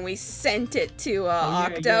it, and then we sent it to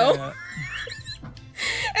Octo. Yeah.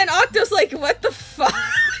 And Octo's like, "What the fuck?"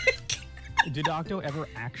 Did Octo ever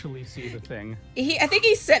actually see the thing? I think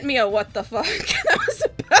he sent me a "What the fuck." That was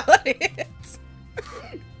about it.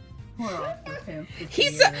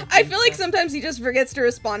 I feel like sometimes he just forgets to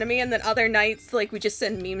respond to me, and then other nights, like, we just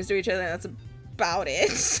send memes to each other, and that's about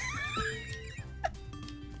it.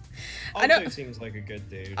 Octo seems like a good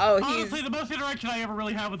dude. Oh, honestly, the most interaction I ever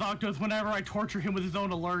really have with Octo is whenever I torture him with his own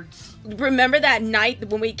alerts. Remember that night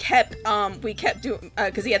when we kept doing,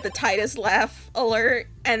 because he had the Titus laugh alert,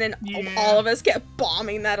 and then all of us kept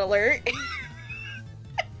bombing that alert.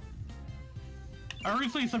 I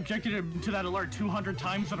recently subjected him to that alert 200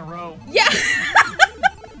 times in a row. Yeah!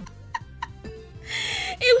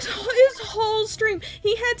 It was his whole stream.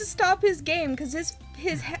 He had to stop his game because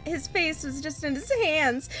his face was just in his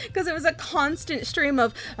hands because it was a constant stream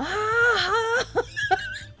of ah.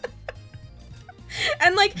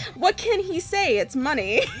 And like, what can he say? It's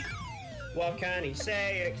money. What can he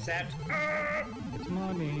say except it's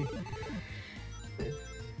money?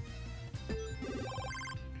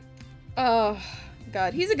 Oh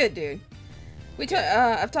god, he's a good dude.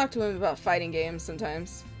 I've talked to him about fighting games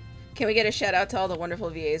sometimes. Can we get a shout out to all the wonderful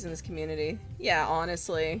VAs in this community? Yeah,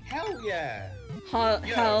 honestly. Hell yeah. Hell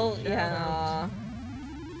yeah.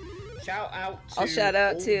 Shout out to I'll shout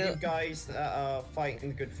out all to you guys that are fighting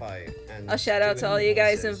the good fight. And I'll shout out to all doing you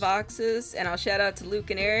guys in voices. Voxes, and I'll shout out to Luke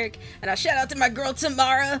and Eric, and I'll shout out to my girl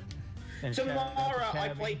Tamara. Tamara,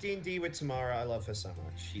 I play D&D with Tamara. I love her so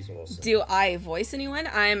much. She's awesome. Do I voice anyone?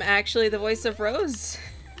 I'm actually the voice of Rose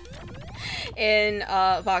in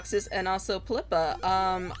Voxes and also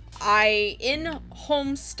Palippa. In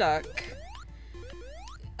Homestuck,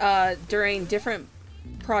 during different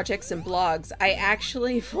projects and blogs, I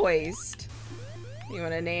actually voiced. You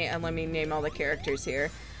want to name? Let me name all the characters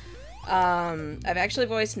here. I've actually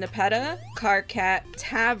voiced Nepeta, Carcat,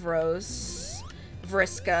 Tavros,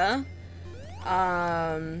 Vriska,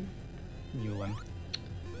 Mulin.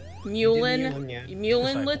 Mulin,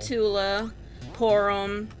 Latula,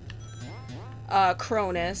 Porum,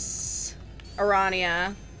 Cronus,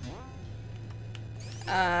 Arania,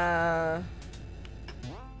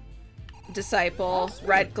 Disciple,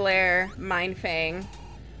 Red Glare, Mind Fang.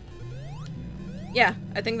 Yeah,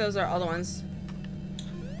 I think those are all the ones.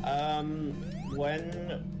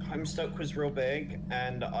 When Homestuck was real big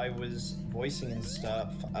and I was voicing and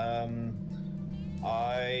stuff,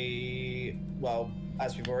 well,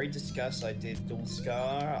 as we've already discussed, I did Dual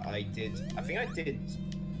Scar, I think I did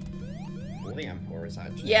all the Emperors,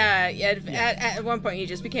 actually. Yeah, at one point you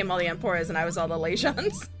just became all the Emperors and I was all the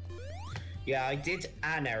Legions. Yeah, I did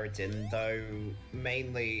an Eredin, though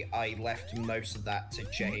mainly I left most of that to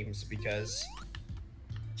James because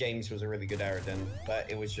James was a really good Eredin, but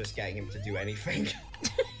it was just getting him to do anything.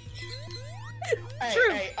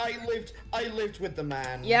 True. Hey, I lived with the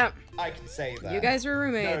man. Yep. I can say that. You guys were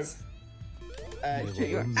roommates. No,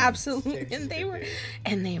 you were absolutely, and they were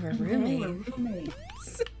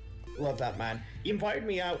roommates. Love that man. He invited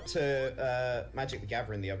me out to Magic the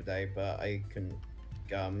Gathering the other day, but I couldn't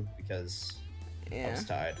come because I was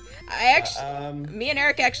tired. I actually, me and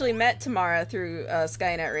Eric actually met Tamara through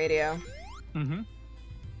Skynet Radio. Mm-hmm.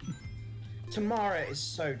 Tamara is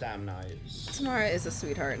so damn nice. Tamara is a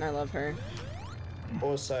sweetheart, and I love her.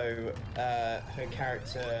 Also, her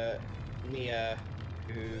character Mia,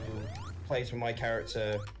 who plays with my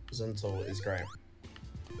character Zuntal, is great.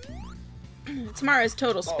 Tamara is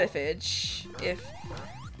total spiffage. If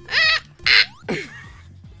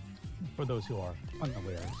for those who are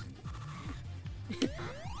unaware.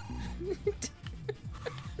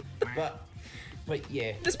 but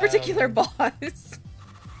yeah. This particular boss.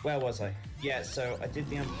 Where was I? Yeah, so I did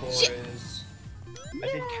the Emperors. I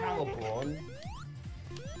did Caliborn.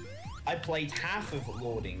 I played half of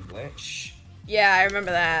Lord English. Yeah, I remember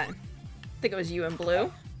that. I think it was you and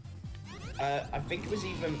Blue. I think it was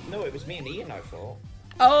no, it was me and Ian, I thought.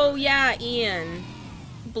 Oh yeah, Ian.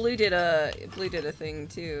 Blue did a thing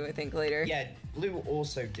too, I think later. Yeah, Blue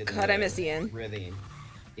also did. God, I miss Ian. Really?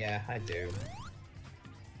 Yeah, I do.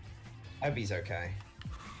 I hope he's okay.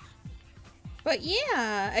 But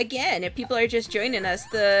yeah, again, if people are just joining us,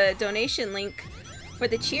 the donation link for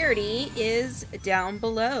the charity is down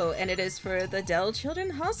below, and it is for the Dell Children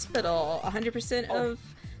Hospital. 100% of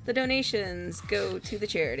the donations go to the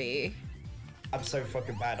charity. I'm so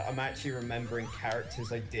fucking bad. I'm actually remembering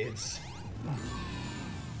characters I did.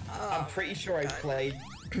 I'm pretty sure I played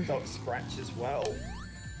Doc Scratch as well.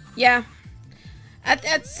 Yeah.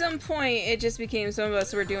 At some point, it just became some of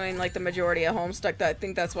us were doing like the majority of Homestuck. I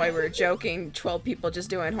think that's why we were joking. 12 people just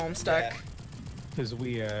doing Homestuck. Because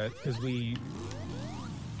we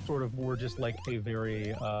sort of were just like a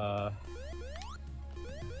very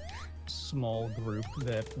small group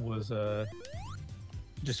that was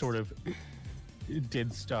just sort of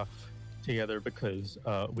did stuff together because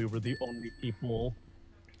we were the only people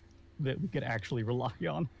that we could actually rely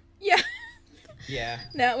on. Yeah. Yeah.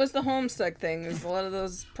 That was the Homestuck thing. A lot of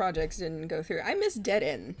those projects didn't go through. I miss Dead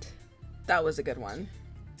End. That was a good one.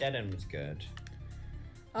 Dead End was good.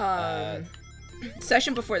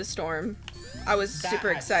 Session Before the Storm. I was super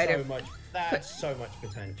excited. So much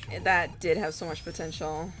potential. That did have so much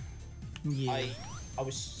potential. Yeah. I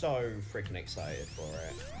was so freaking excited for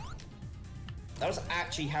it. That was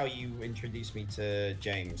actually how you introduced me to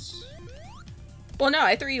James. Well, no,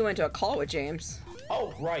 I threw you into a call with James.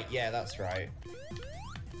 Oh, right, yeah, that's right.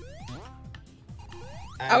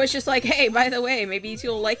 I was just like, hey, by the way, maybe you two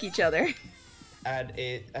will like each other. And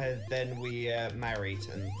then we married,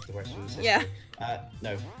 and the rest was history. Yeah.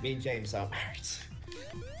 No, me and James aren't married.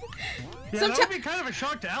 Yeah, that would be kind of a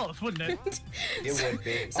shock to Alice, wouldn't it? It would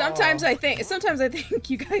be. Sometimes I think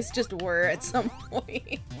you guys just were at some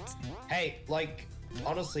point. Hey, like,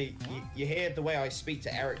 honestly, you hear the way I speak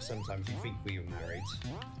to Eric sometimes, you think we were married.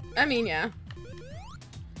 I mean, yeah.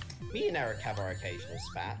 Me and Eric have our occasional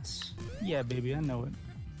spats. Yeah, baby, I know it.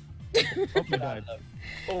 But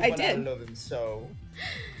I did. I love him so.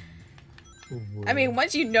 I mean,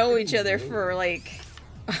 once you know each other for like,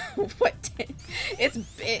 what?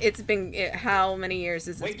 It's been how many years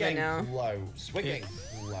has this been now? We're getting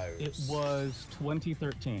close. It was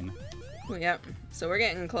 2013. Yep. So we're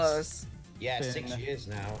getting close. Yeah, 6 years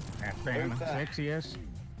now. It's been 6 years.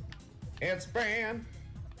 It's been.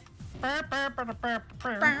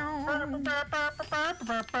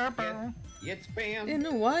 It's been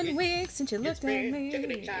in 1 week since you looked at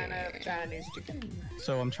me. Chinese chicken.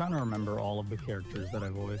 So I'm trying to remember all of the characters that I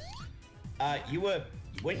voiced. You were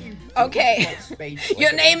when you. Okay.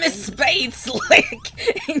 Your name is Spade Slick,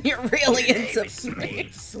 and you're really into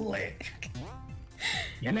Spade Slick.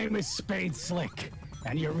 Your name is Spade Slick,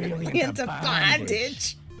 and you're really into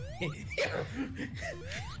bondage.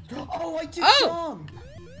 Oh, I did John.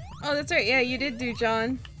 Oh, that's right. Yeah, you did do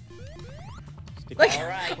John. Like, All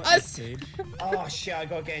right. us. Oh shit! I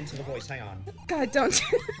gotta get into the voice. Hang on. God, don't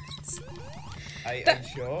do this. Are you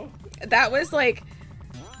sure? That was like,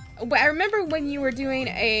 I remember when you were doing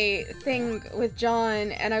a thing with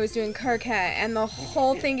John and I was doing Carcat, and the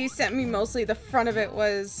whole thing you sent me, mostly the front of it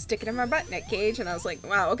was stick it in my butt, Nick Cage, and I was like,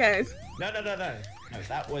 wow, okay. No,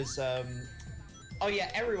 that was oh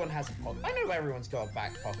yeah, everyone has a pocket. I know everyone's got a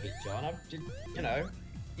back pocket, John. I've just, you know,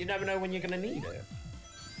 you never know when you're gonna need it.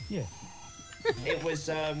 Yeah. It was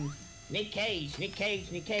Nick Cage.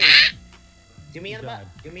 Do me in the butt.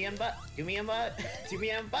 Do me in the butt. Do me in the butt. Do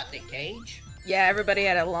me in the butt, Nick Cage. Yeah, everybody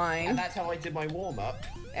had a line. And that's how I did my warm up.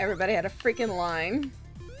 Everybody had a freaking line.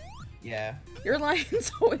 Yeah. Your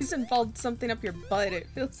lines always involved something up your butt, it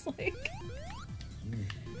feels like.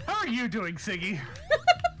 How are you doing, Siggy?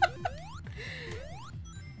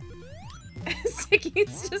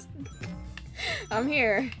 Siggy's just... I'm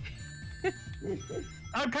here.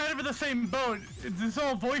 I'm kind of in the same boat. This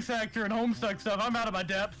whole voice actor and Homestuck stuff, I'm out of my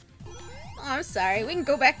depth. Oh, I'm sorry. We can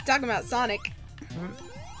go back to talking about Sonic.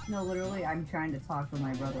 No, literally, I'm trying to talk, but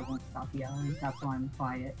my brother won't stop yelling. That's why I'm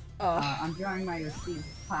quiet. Oh. I'm drawing my received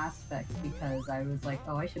class specs because I was like,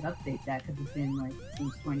 oh, I should update that because it's been like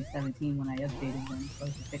since 2017 when I updated them. So I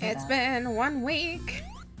should fix It's that. been 1 week.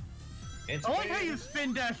 I like how you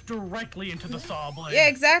spin dash directly into the saw blade. Yeah,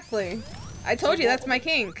 exactly. I told you that's my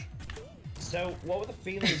kink. So, what were the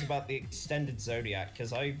feelings about the extended Zodiac?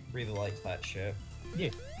 Because I really liked that shit. Yeah.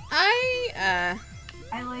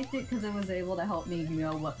 I liked it because it was able to help me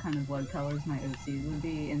know what kind of blood colors my OCs would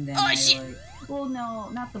be, and then well, no,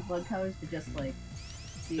 not the blood colors, but just like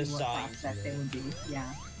see The what signs, prospect they would be.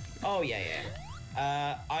 Yeah. Oh yeah.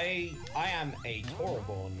 I am a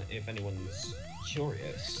Tauroborn, if anyone's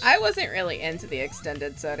curious. I wasn't really into the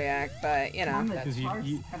extended Zodiac, but you know.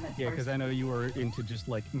 Because I know you were into just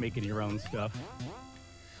like making your own stuff.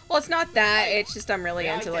 Well, it's not that. It's just I'm really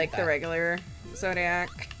Yeah, into I like get the that. regular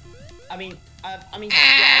Zodiac. I mean,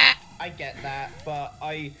 yeah, I get that, but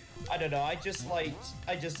I don't know. I just liked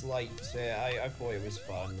it. I thought it was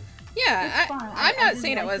fun. Yeah, It's fun. I'm I not just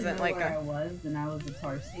saying it like to wasn't know like where a. I was, and I was a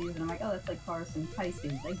Tarsies, and I'm like, oh, that's like Taurus and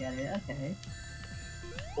Pisces. I get it. Okay.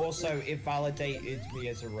 Also, it validated me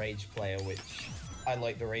as a Rage player, which I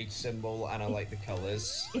like the Rage symbol and I like the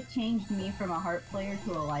colors. It changed me from a heart player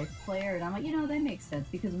to a life player, and I'm like, you know, that makes sense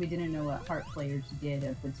because we didn't know what heart players did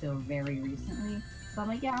up until very recently. So I'm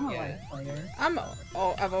like, yeah, I'm a life player.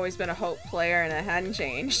 I've always been a hope player, and it hadn't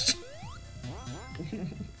changed.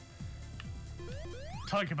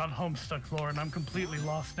 Talking about Homestuck lore, and I'm completely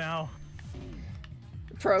lost now.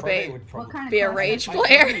 Probate. Would What probably kind of Be a class rage would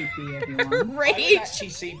player. Probate be, everyone? Rage.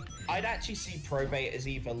 I'd actually see Probate as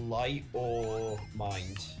either light or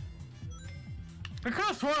mind. I could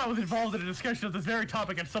have sworn I was involved in a discussion of this very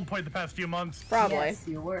topic at some point in the past few months. Probably. Yes,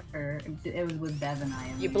 you were. It was with Bev and I.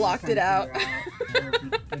 And You we were blocked trying it to out. figure what would be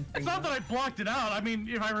good for It's you. not that I blocked it out. I mean,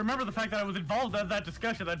 if I remember the fact that I was involved in that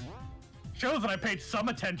discussion, that shows that I paid some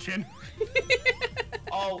attention.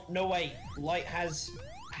 Oh no, wait. Light has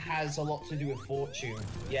a lot to do with fortune.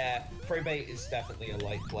 Yeah, Probate is definitely a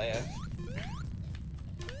light player.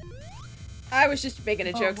 I was just making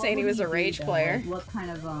a joke what saying he would was a be, rage though? player. Like, what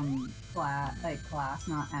kind of class,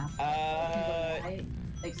 not aspect?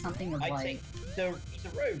 Like something of I like. take the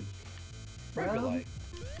rogue. Rogue? Roguelike.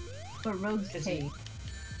 But rogues 'Cause take.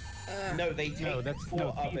 No, they take No, that's four no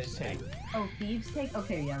others. thieves take. Oh, thieves take.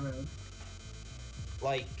 Okay, yeah, rogue.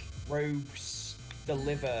 Like rogues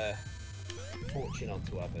deliver fortune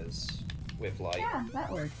onto others with light. Yeah,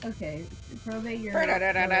 that works. Okay, probate your.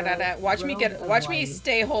 Watch me rogue of watch me light.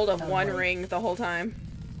 stay hold of Of one light. ring the whole time.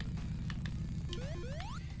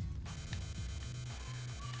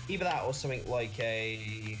 Either that or something like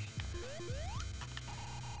a.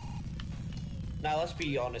 Now let's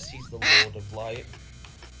be honest, he's the Lord of Light.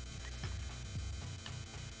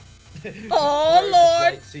 Oh, Rogue of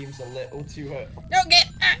Lord. Light seems a little too hurt. No, get.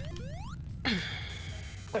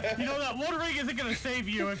 You know that one ring isn't gonna save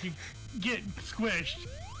you if you get squished.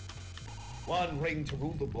 One ring to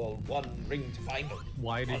rule the world, one ring to find them.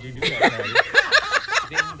 Why did you do that, Patty?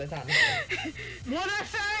 In the dance. What'd I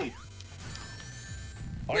say?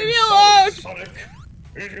 Leave me alone! Sonic.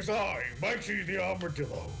 It is I, Mighty the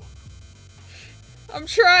Armadillo. I'm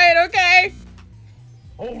trying, okay?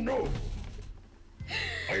 Oh no!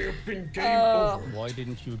 I have been game Oh. over. Why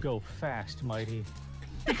didn't you go fast, Mighty?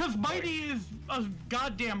 Because Mighty is a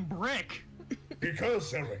goddamn brick.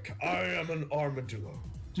 Because, Eric, I am an armadillo.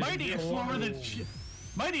 Mighty is slower than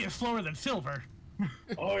Mighty is slower than Silver.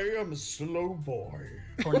 I am a slow boy.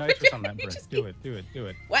 Pour nitrous on that brick. Do it, do it, do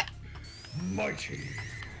it. What? Mighty.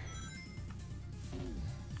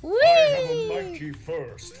 Whee! I have a monkey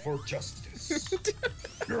first for justice.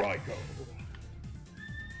 Here I go.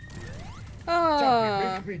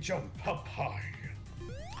 Ducky, make me jump up high.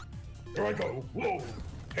 Here I go. Whoa.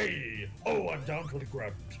 Hey. Oh, I'm down to the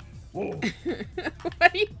ground. Whoa.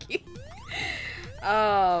 What do you keep?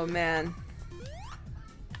 Oh, man.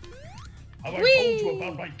 Have I told you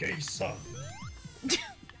about my gay son?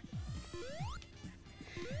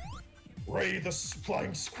 Ray the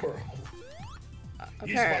flying squirrel.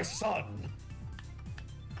 He's my son.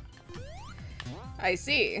 I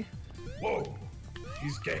see. Whoa.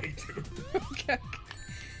 He's gay too. Okay.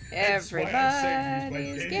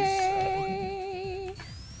 Everybody's gay.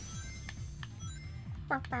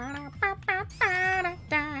 I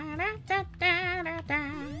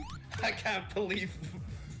can't believe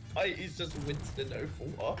he's just Winston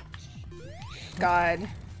Overwatch. God.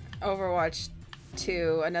 Overwatch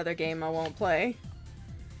 2, another game I won't play.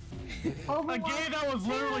 A game that was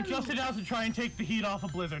literally just announced to try and take the heat off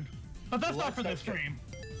of Blizzard. But that's not for this stream.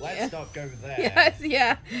 Let's not go there. Yes,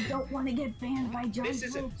 yeah. You don't want to get banned by John This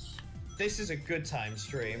is a good time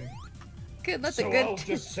stream. Good, let I'll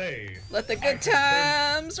just say, let the good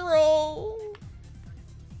times roll.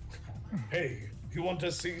 Hey, you want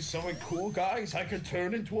to see something cool, guys? I can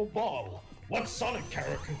turn into a ball. What Sonic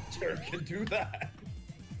character can do that?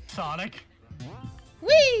 Sonic.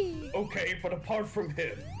 Whee! Okay, but apart from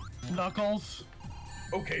him. Knuckles.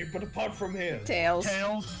 Okay, but apart from him. Tails.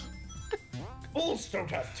 Tails. Bulls don't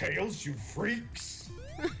have tails, you freaks.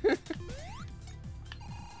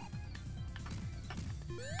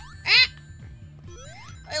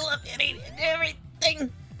 I love eating everything.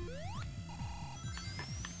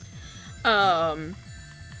 Paul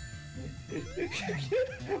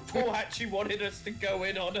actually wanted us to go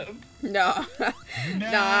in on him. No.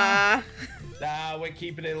 Nah. Nah, we're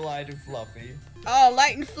keeping it light and fluffy. Oh,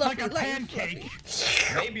 light and fluffy, like a light pancake. and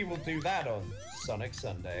fluffy. Maybe we'll do that on Sonic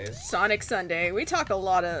Sundays. Sonic Sunday. We talk a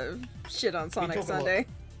lot of shit on Sonic Sunday.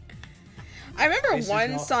 I remember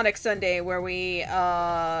one Sonic Sunday where we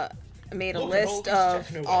made a list of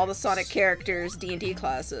all the Sonic characters' D&D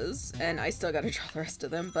classes, and I still gotta draw the rest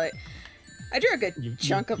of them, but I drew a good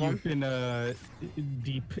chunk of them. You've been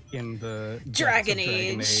deep in the Dragon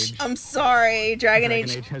Age. I'm sorry, Dragon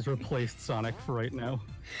Age has replaced Sonic for right now.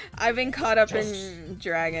 I've been caught up in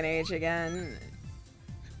Dragon Age again.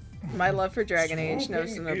 My love for Dragon Age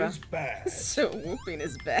knows no bounds. So whooping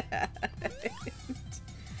is bad.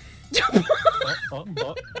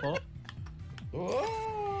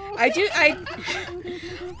 I do I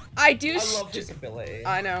love his ability.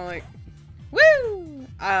 I know, like, woo!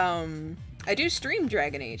 I do stream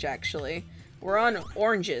Dragon Age, actually. We're on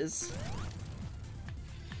Oranges.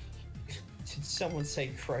 Did someone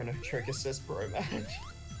say Chrono Trigger says bro match?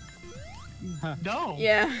 No.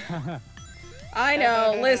 Yeah. I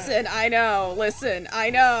know, listen, I know, listen, I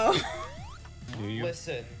know. Do you?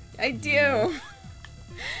 Listen. I do.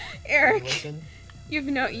 Eric, Listen.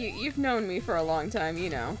 you've known me for a long time, you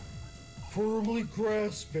know. Firmly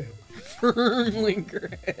grasp it. Firmly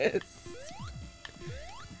grasp.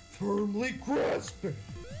 Firmly grasp it.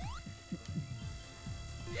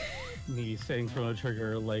 Me saying Chrono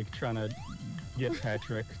Trigger, like trying to get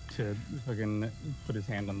Patrick to fucking put his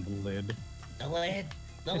hand on the lid. The lid.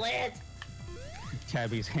 The lid.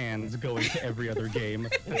 Tabby's hands going to every other game.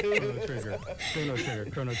 Chrono Trigger. Chrono Trigger.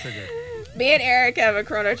 Chrono Trigger. Me and Eric have a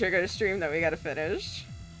Chrono Trigger stream that we gotta finish.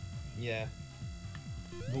 Yeah.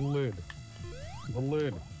 The lid. The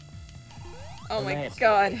lid. Oh my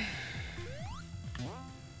god.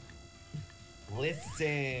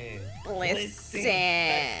 Listen. Listen.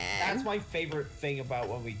 That's my favorite thing about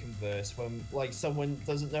when we converse. When like someone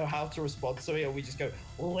doesn't know how to respond to something, we just go,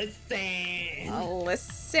 listen. Oh,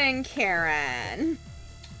 listen, Karen.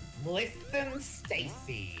 Listen,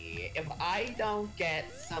 Stacy. If I don't get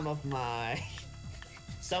some of my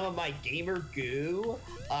gamer goo,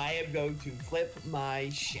 I am going to flip my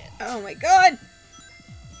shit. Oh my god.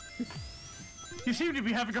 You seem to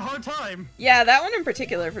be having a hard time. Yeah, that one in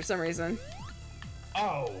particular for some reason.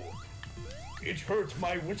 Ow. It hurt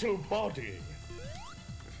my little body.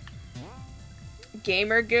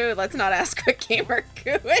 Gamer goo? Let's not ask what gamer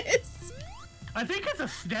goo is. I think it's a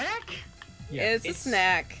snack? Yeah. It's a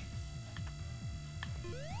snack.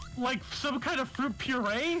 Like some kind of fruit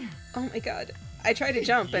puree? Oh my god. I tried to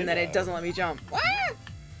jump and then it doesn't let me jump. What?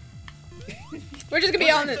 We're just gonna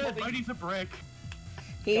be on the... Buddy's a brick.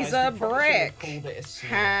 He's Guys, a we probably should have brick. called it a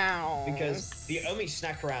snack, How? because the only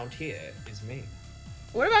snack around here is me.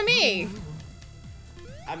 What about me?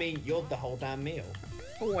 I mean, you're the whole damn meal.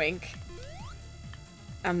 Wink.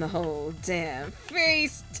 I'm the whole damn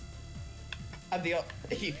feast. And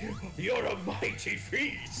you're a mighty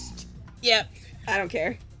feast. Yep, I don't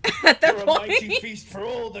care. At that You're point. a mighty feast for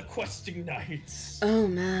all the questing knights. Oh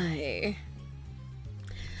my.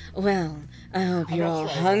 Well, I hope I'm you're not all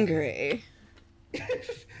trying. hungry.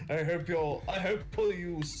 I hope all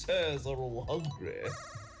you sirs are all hungry.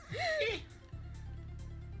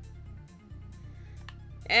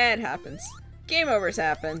 It happens. Game overs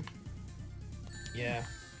happen. Yeah.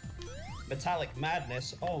 Metallic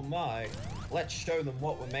madness, oh my. Let's show them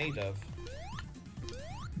what we're made of.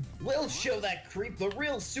 We'll show that creep the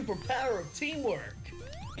real superpower of teamwork.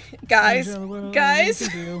 Guys, guys.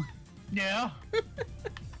 Yeah.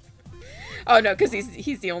 Oh no, because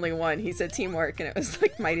he's the only one. He said teamwork, and it was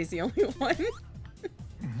like Mighty's the only one.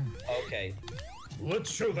 Okay. Let's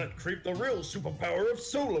show that creep the real superpower of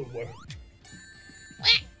solo work.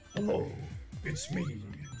 Hello, it's me.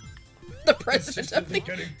 The president of Consistently the...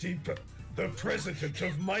 getting deeper. The president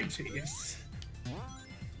of Mighties.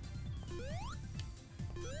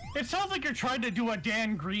 It sounds like you're trying to do a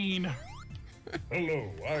Dan Green. Hello,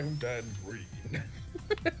 I'm Dan Green.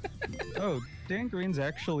 Oh, Dan Green's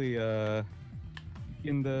actually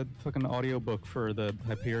in the fucking audiobook for the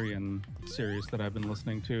Hyperion series that I've been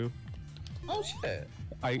listening to. Oh shit.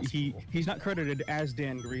 He's not credited as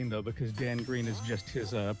Dan Green though, because Dan Green is just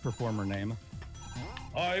his performer name.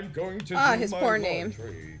 I'm going to do his my poor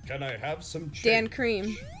laundry. name. Can I have some change? Dan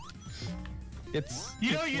Cream. It's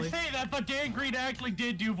You know, it's you like- say that, but Dan Green actually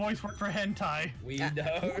did do voice work for hentai. We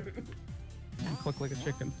know. Cluck like a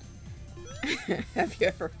chicken. Have you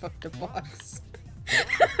ever fucked a box?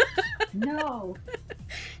 No.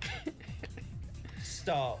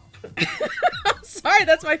 Stop. I'm sorry,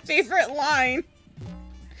 that's my favorite line.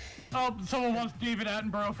 Oh, someone wants David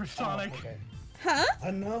Attenborough for Sonic. Oh, okay. Huh?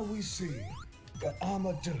 And now we see the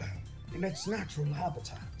armadillo in its natural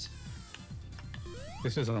habitat.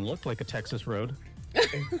 This doesn't look like a Texas road.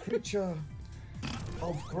 A creature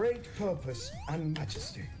of great purpose and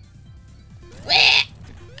majesty.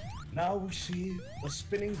 Now we see the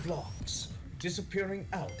spinning blocks disappearing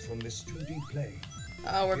out from this 2D plane.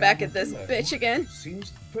 Oh, we're The back at this armadillo bitch again.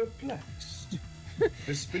 Seems perplexed.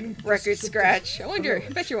 The spinning Record discs of scratch. this I wonder. I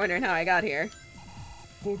bet you're wondering how I got here.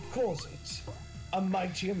 could cause it a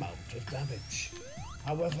mighty amount of damage.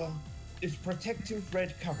 However, its protective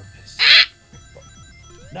red carapace.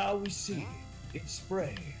 Now we see its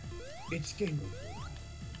spray, its gaming.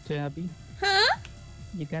 Tabby, Huh?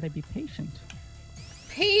 you gotta be patient.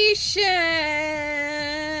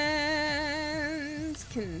 Patience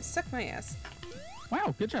can suck my ass.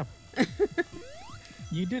 Wow, good job.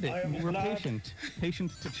 You did I it. am You were glad. patient.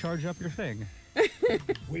 Patient to charge up your thing.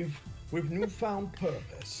 With newfound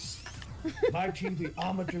purpose. Mighty the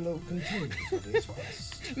armadillo continues on its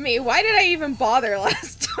quest. Me, why did I even bother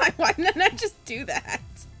last time? Why didn't I just do that?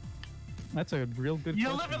 That's a real good You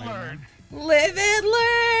question. live and Aaron. learn. Live and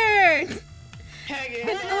learn! Hanging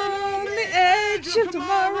On the edge of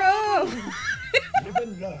tomorrow! live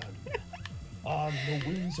and learn on the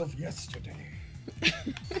wings of yesterday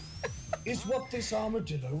is what this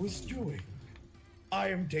armadillo is doing. I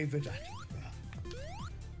am David Attenborough.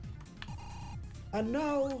 And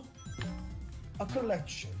now, a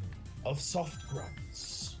collection of soft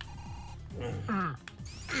grunts.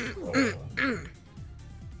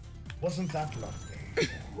 Wasn't that lovely?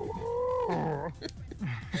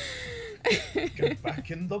 Get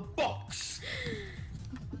back in the box!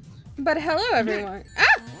 But hello, everyone. Ah!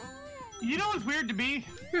 You know what's weird to me?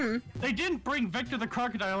 They didn't bring Vector the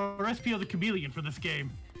Crocodile or Espio the Chameleon for this game.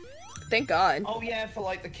 Thank God. Oh yeah, for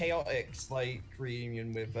like the Chaotix like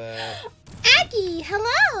reunion with Aggie,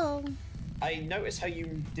 hello. I noticed how you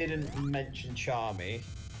didn't mention Charmy.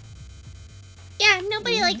 Yeah,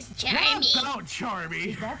 nobody likes Charmy. What about Charmy?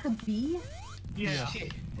 Is that the bee? Yeah.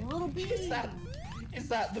 The little bee? Is that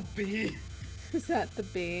the bee? Is that the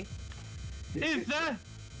bee? Is that?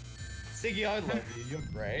 Siggy, I love you, you're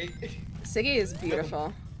great. Siggy is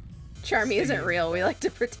beautiful. Charmy isn't real, we like to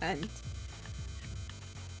pretend.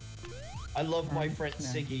 I love my friend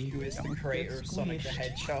Siggy, who is the creator of Sonic the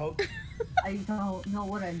Hedgehog. I don't know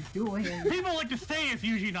what I'm doing. People like to say it's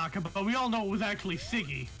Yuji Naka, but we all know it was actually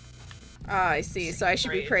Siggy. Ah, I see, so I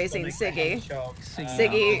should be Created praising Sonic the Siggy. Hedgehog.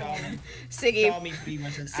 Siggy. Siggy. Charmy Bee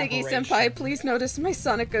was an Siggy aberration. senpai, please notice my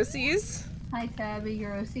Sonic OCs. Hi Tabby,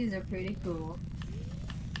 your OCs are pretty cool.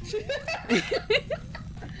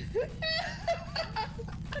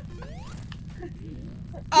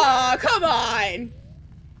 Aw, come on!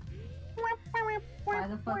 Why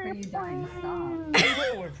the fuck are you dying? Stop.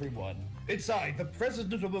 Hello everyone, it's I, the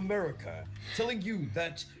President of America, telling you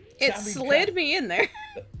that It slid me in there.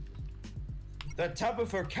 that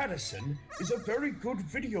Tabitha Caddison is a very good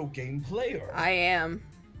video game player. I am.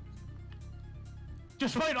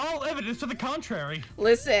 Despite all evidence to the contrary.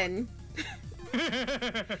 Listen.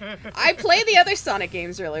 I play the other Sonic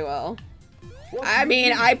games really well. I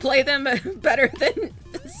mean, I play them better than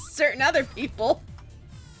certain other people.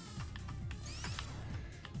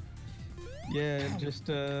 Yeah, just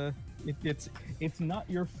it's not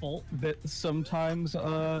your fault that sometimes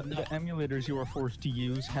the emulators you are forced to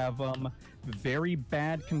use have very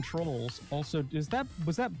bad controls. Also, was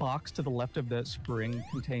that box to the left of that spring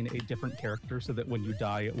contain a different character so that when you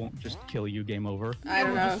die it won't just kill you, game over? I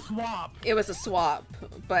don't know. It was a swap. It was a swap,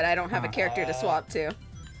 but I don't have a character to swap to.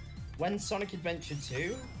 When Sonic Adventure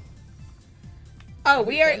 2? Oh,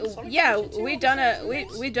 we done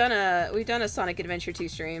a Sonic Adventure 2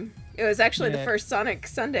 stream. It was actually the first Sonic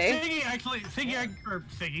Sunday. Tabby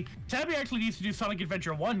actually needs to do Sonic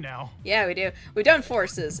Adventure 1 now. Yeah, we do. We've done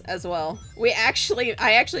Forces as well. I actually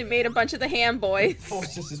made a bunch of the ham boys.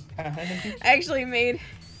 Forces is bad. I actually made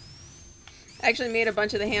a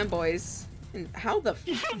bunch of the ham boys. And how the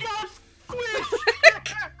You got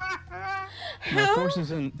squished! No, Force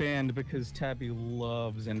isn't banned because Tabby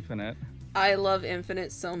loves Infinite. I love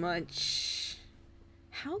Infinite so much.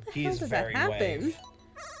 How the hell did that happen?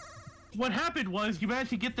 What happened was you managed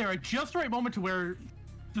to get there at just the right moment to where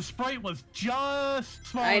the sprite was just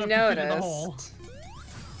small enough to fit in the hole.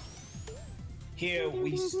 Here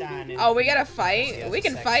we stand. Oh, we gotta fight? We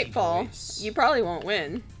can fight, Paul. You probably won't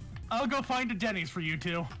win. I'll go find a Denny's for you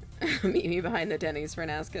two. Meet me behind the Denny's for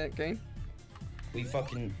Nazca, okay? We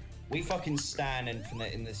fucking stand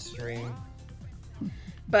Infinite in this stream.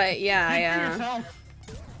 But yeah,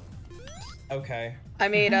 Okay. I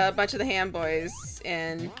made a bunch of the ham boys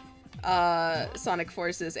in Sonic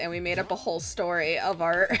Forces, and we made up a whole story of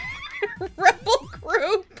our rebel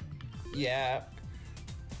group. Yeah.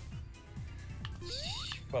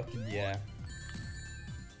 Fucking yeah.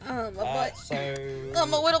 I'm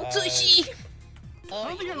a little tushy.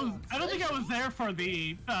 I don't think I was there for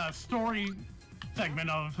the story segment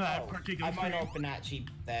of that particular I might not have been actually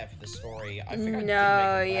there for the story. I think I did make a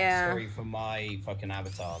backstory for my fucking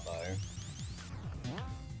avatar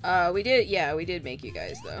though. We did make you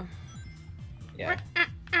guys though. Yeah.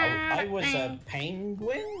 I was a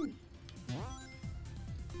penguin?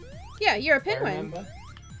 Yeah, you're a I penguin. remember.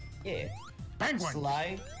 Yeah.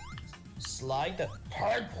 Penguin. Slide the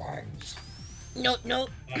penguins. Nope.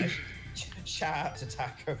 Shout out to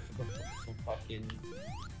Taco for fucking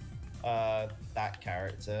that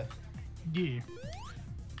character. Yeah.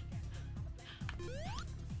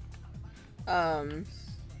 I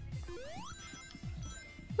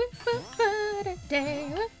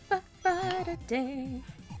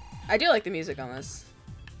do like the music on this.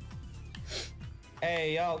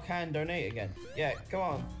 Hey, y'all can donate again. Yeah, come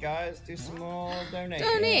on, guys, do some more donating.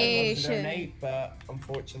 Donation. I'd love to donate, but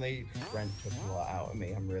unfortunately, rent took a lot out of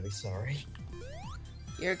me. I'm really sorry.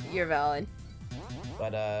 You're valid.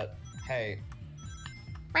 But hey.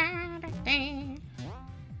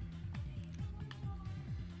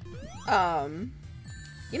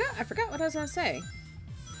 You know, I forgot what I was gonna say.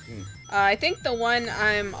 I think the one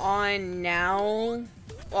I'm on now.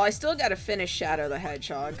 Well, I still gotta finish Shadow the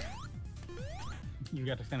Hedgehog. You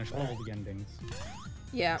got to finish all the endings.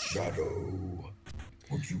 Yeah. Shadow,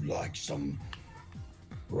 would you like some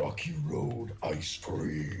Rocky Road ice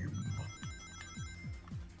cream?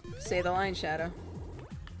 Say the line, Shadow.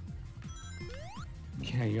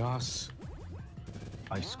 Chaos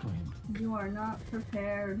ice cream. You are not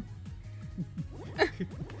prepared.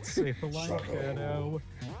 Say the line, Shadow.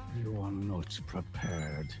 You are not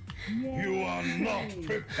prepared. Yay. You are not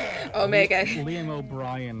prepared. Omega. Liam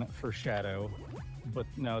O'Brien for Shadow. But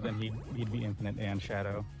no, then he'd be Infinite and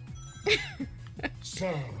Shadow.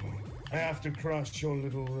 So, I have to crush your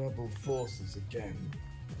little rebel forces again.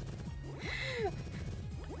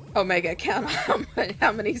 Omega, count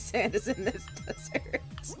how many sand is in this desert.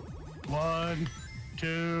 1,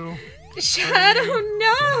 2. Shadow, 3,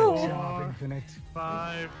 no! 4, Infinite.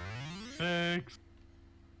 5, 6.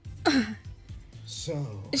 So,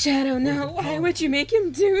 Shadow, no. Why would you make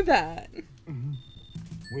him do that?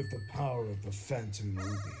 with the power of the Phantom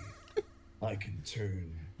Ruby, I can turn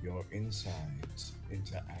your insides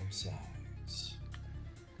into outsides.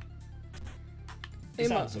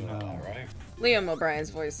 Sounds something like that, right? Liam O'Brien's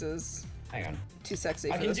voice is Hang on. too sexy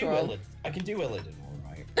for this world. I can do Illidan,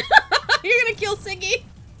 alright. You're gonna kill Siggy?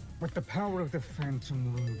 With the power of the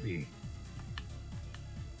Phantom Ruby,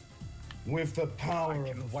 With the power I of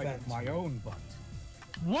can the wipe Phantom. my own butt.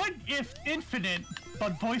 What if Infinite,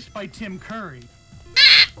 but voiced by Tim Curry?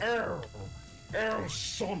 Errol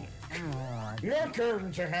Sonic, you're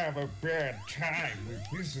going to have a bad time with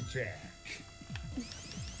this attack.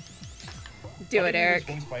 Do it, Eric.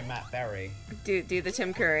 Once by Matt Berry. Do the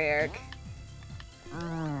Tim Curry, Eric.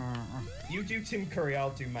 You do Tim Curry, I'll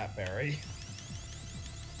do Matt Berry.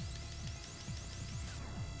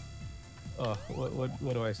 Oh,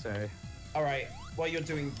 what do I say? Alright, while you're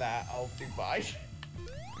doing that, I'll do mine.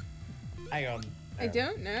 Hang on. I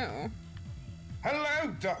don't know.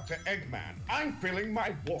 Hello, Dr. Eggman. I'm filling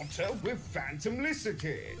my water with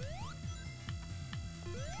phantomlicity.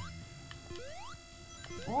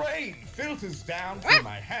 Rain filters down through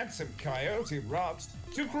my handsome coyote rocks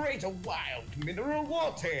to create a wild mineral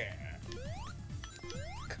water.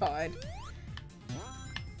 God.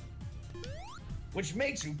 Which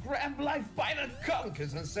makes you grab life by the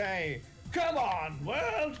conkers and say, "Come on,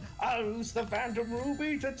 world, I'll use the Phantom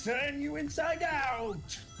Ruby to turn you inside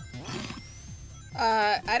out."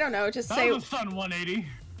 I don't know, just say... That was a fun 180.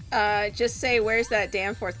 Just say, where's that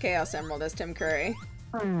damn 4th Chaos Emerald as Tim Curry?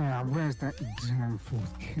 Where's that damn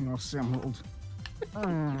 4th Chaos Emerald?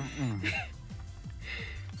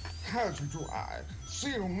 How do I?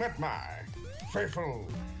 See you met my faithful...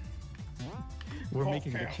 We're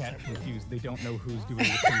making the chat confused. They don't know who's doing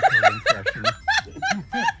the Tim Curry impression.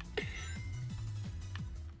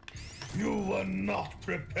 You were not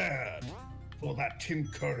prepared for that Tim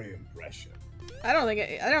Curry impression. I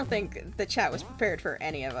don't think the chat was prepared for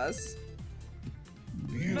any of us.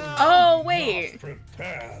 You Oh wait! not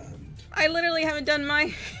prepared. I literally haven't done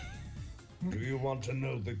my... Do you want to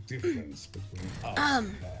know the difference between us and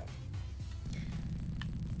them?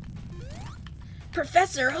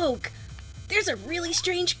 Professor Oak, there's a really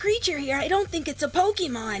strange creature here. I don't think it's a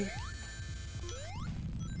Pokemon.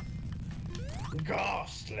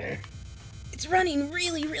 Ghastly. It's running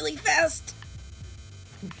really, really fast.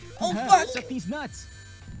 Oh fuck! Suck these nuts.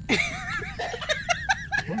 You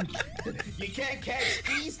can't catch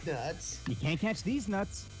these nuts. You can't catch these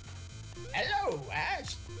nuts. Hello,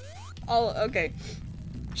 Ash. Oh, okay.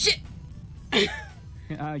 Shit!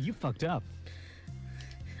 You fucked up.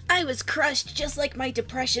 I was crushed just like my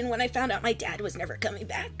depression when I found out my dad was never coming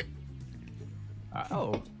back.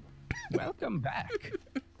 Oh, welcome back.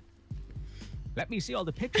 Let me see all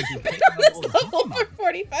the pictures you've Been taken on this of all the level for Pokemon.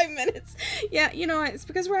 45 minutes. Yeah, you know what? It's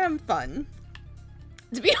because we're having fun.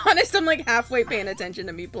 To be honest, I'm like halfway paying attention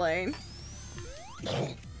to me playing.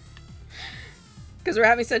 Because we're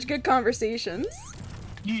having such good conversations.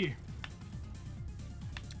 Yeah.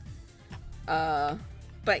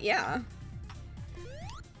 But yeah.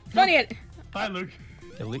 Funny it. Bye, Luke.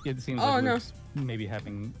 It seems Oh, like no. Luke's maybe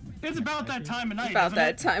having... It's about that time of night. About isn't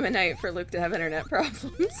that it? time of night for Luke to have internet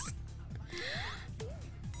problems.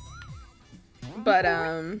 But,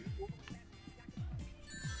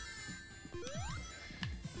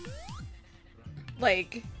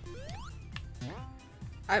 like,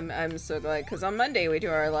 I'm so glad, because on Monday we do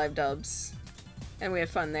our live dubs, and we have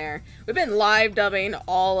fun there. We've been live dubbing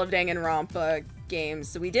all of Danganronpa games,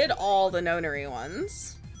 so we did all the Nonary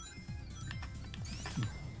ones.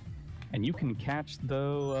 And you can catch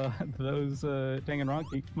those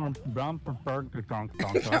Danganronpa.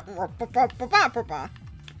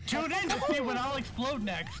 Tune in to see when I'll explode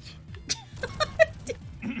next.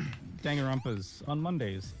 Danganronpa's on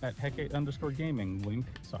Mondays at Hecate_gaming. Link.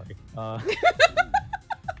 Sorry.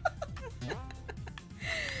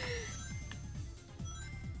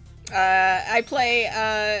 I play,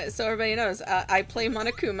 so everybody knows, I play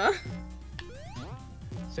Monokuma.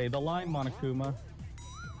 Say the line, Monokuma.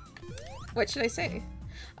 What should I say?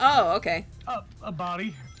 Oh, okay. A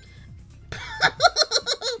body.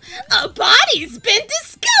 A body's been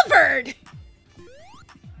discovered!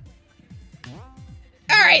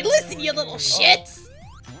 Alright, listen, you little shits!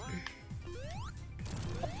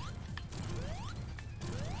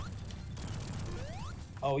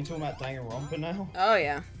 Oh, we talking about Danganronpa now? Oh,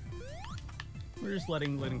 yeah. We're just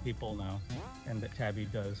letting people know, and that Tabby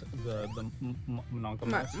does the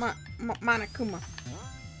Monokuma. Monokuma.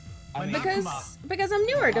 I mean, Because I'm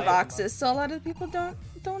newer to Voxes, so a lot of people don't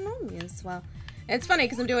know me as well. And it's funny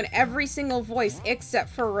because I'm doing every single voice except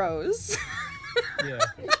for Rose. Yeah.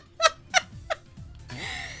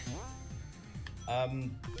 I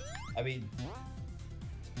mean,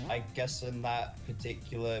 I guess in that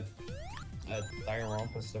particular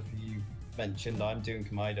Danganronpa stuff you mentioned, I'm doing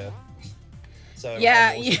Kamida. So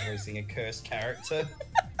Yeah, I'm also voicing a cursed character.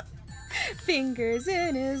 Fingers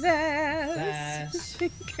in his ass.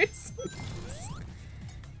 Fingers in his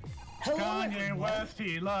Hello, Kanye everyone. West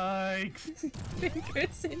he likes.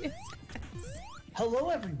 Fingers in his ass. Hello,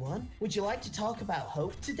 everyone. Would you like to talk about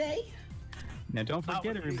hope today? Now don't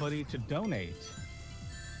forget everybody to donate.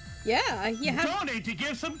 Yeah, you have. Donate to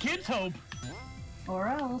give some kids hope. Or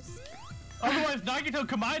else. Otherwise, Nagito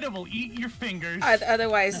Kamida will eat your fingers.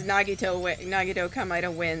 Otherwise, Nagito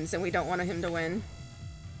Kamida wins, and we don't want him to win.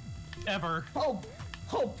 Ever. Oh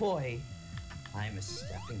boy. I'm a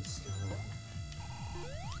stepping stone.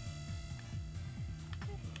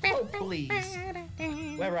 Oh, please.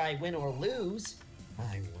 Whether I win or lose,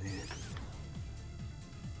 I win.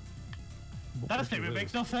 That statement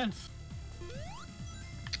makes no sense.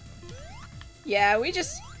 Yeah, we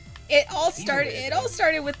just... It all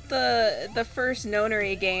started with the first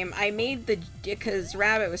Nonary game. I made because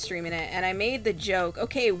Rabbit was streaming it, and I made the joke,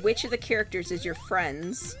 okay, which of the characters is your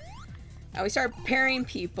friends? And we started pairing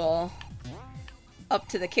people up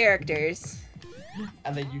to the characters.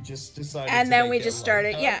 And then you just decided and to then make we it just like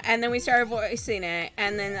started, that? yeah, and then we started voicing it,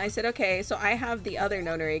 and then I said, okay, so I have the other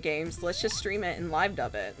Nonary games, let's just stream it and live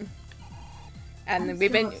dub it. And then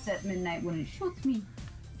we've been... upset midnight when it shot me.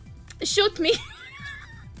 Shoot me!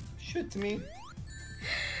 Shoot me.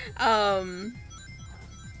 And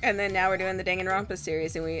then now we're doing the Danganronpa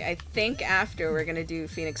series, and I think after we're gonna do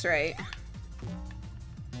Phoenix Wright.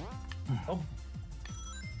 Oh.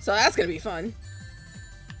 So that's gonna be fun.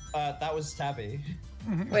 That was Tabby.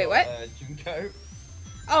 Wait, what? Junko.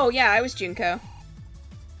 Oh yeah, I was Junko.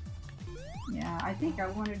 Yeah, I think I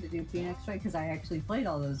wanted to do Phoenix Wright because I actually played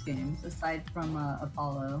all those games, aside from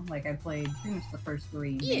Apollo. Like, I played pretty much the first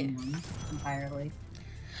 3 main ones entirely.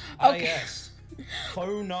 Okay. Yes.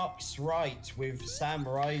 Phoenix Wright with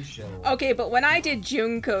Samurai Shell. Okay, but when I did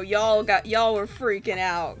Junko, y'all were freaking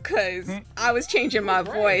out, cause I was changing my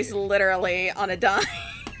voice literally on a dime.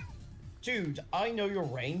 Dude, I know your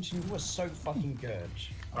range, and you were so fucking good.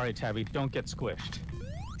 Alright, Tabby, don't get squished.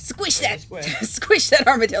 Squish that! Squish that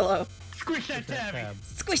armadillo! Squish that Tabby!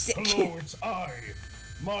 Squish it! Hello, it's I,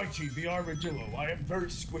 Mighty the Armadillo. I am very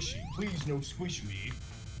squishy. Please no squish me.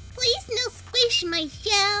 Please no squish my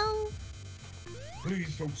shell.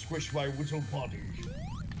 Please don't squish my little body.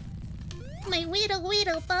 My little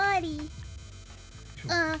body.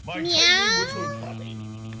 My meow. tiny little body.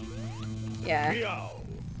 Yeah. Meow.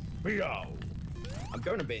 Meow. I'm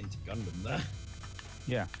going a bit into Gundam there.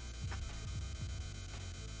 Yeah.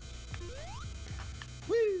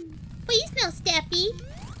 Woo. Please no Steppy.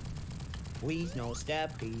 Please no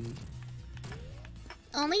Steppy.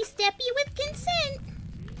 Only Steppy with consent.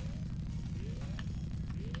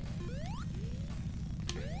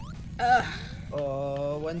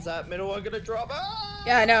 When's that middle one gonna drop? Ah!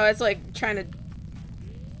 Yeah, I know, it's like trying to...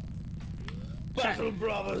 Battle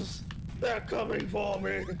brothers, they're coming for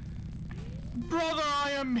me. Brother,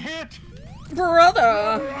 I am hit!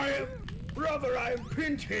 Brother! Brother, I am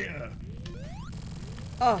pinned here.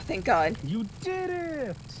 Oh, thank God. You did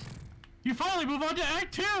it! You finally move on to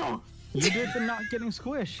Act 2! You did the not getting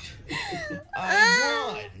squished.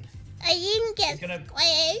 I won! I didn't get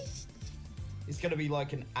squished. It's gonna be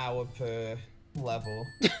like an hour per level.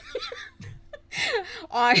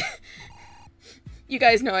 You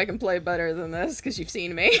guys know I can play better than this, because you've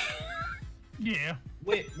seen me. Yeah.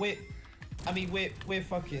 We're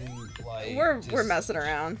fucking, like... We're messing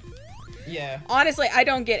around. Yeah. Honestly, I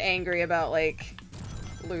don't get angry about, like,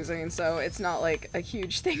 losing, so it's not, like, a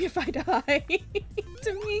huge thing if I die,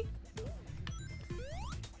 to me.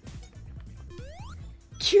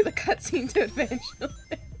 Cue the cutscene to eventually.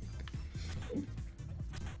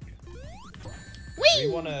 Do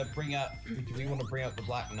we want to bring up the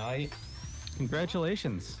Black Knight?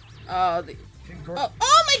 Congratulations. Oh, oh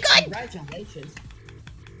my God! Congratulations.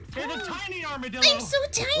 You're the tiny armadillo! I'm so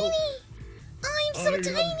tiny! I'm so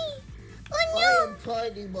tiny! Oh no! I am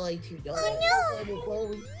tiny, mighty dog. Oh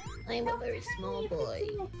no! I'm a very small boy.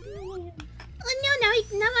 Oh no,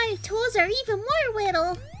 now my toes are even more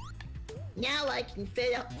little. Now I can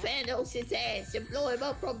fill up Thanos' ass and blow him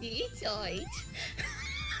up from the inside.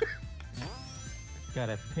 Got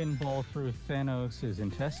a pinball through Thanos'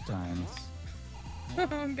 intestines.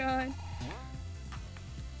 Oh God.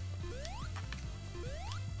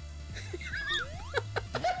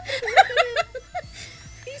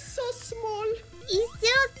 He's so small. He's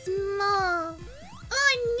so small.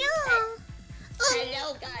 Oh no!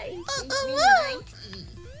 Hello, guys. It's me,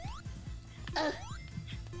 Mighty.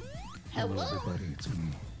 Hello. Everybody, it's me.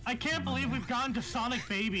 I can't believe we've gone to Sonic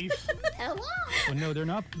Babies. Hello. Oh no, they're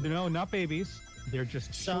not. No, not babies. They're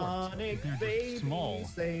just Sonic short. They're babies, just small.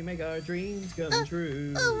 they make our dreams come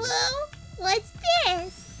true. Hello? What's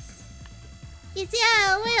this? Is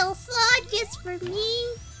that a little sword just for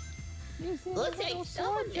me? Looks like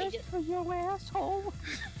someone made it for your asshole.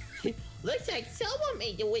 Looks like someone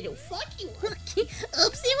made a little fucky one. Oopsie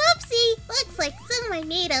whoopsie! Looks like someone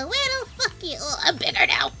made a little fucky. Oh, I'm bigger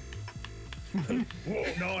now. Whoa,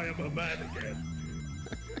 now I am a man again.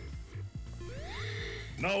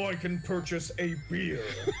 Now I can purchase a beer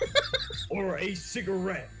or a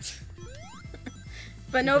cigarette.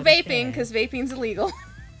 But no vaping, because vaping's illegal.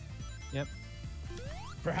 Yep.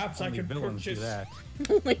 Perhaps Only I can villains purchase. do that.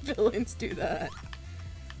 Only villains do that.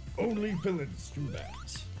 Only villains do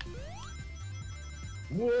that.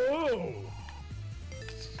 Whoa!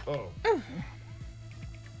 Oh.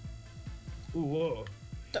 Ooh, whoa.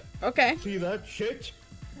 Okay. See that shit?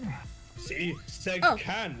 See, Seg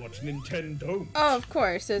can what Nintendo. Oh, of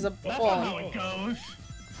course. There's a That's ball. not how it goes.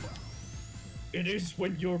 It is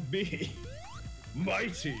when you're big,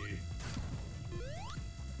 mighty.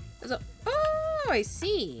 There's a. Oh, I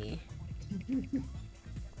see.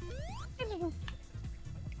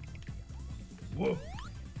 Whoa.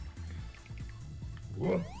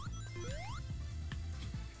 Whoa.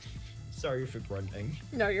 Sorry for grunting.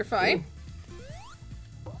 No, you're fine.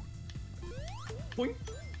 Boink.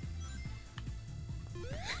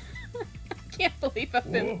 I can't believe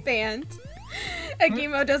I've been banned.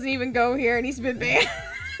 Agimo doesn't even go here and he's been banned.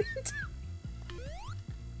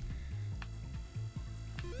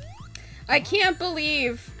 I can't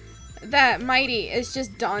believe that Mighty is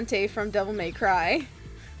just Dante from Devil May Cry.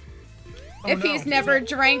 Oh, If he's never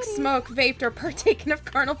drank, smoked, vaped, or partaken of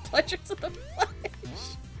carnal pleasures of the flesh.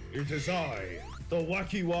 It is I, the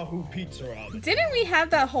Wacky Wahoo Pizza Ramen. Didn't we have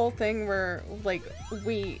that whole thing where, like,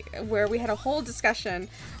 we had a whole discussion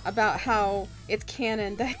about how it's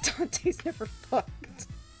canon that Dante's never fucked?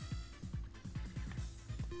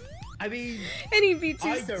 I mean, and he beats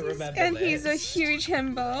I his, don't remember and this. he's a huge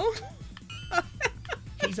himbo.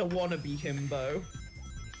 He's a wannabe himbo.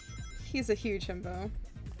 He's a huge himbo.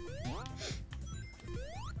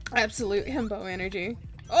 Absolute himbo energy.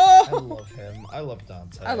 Oh! I love him. I love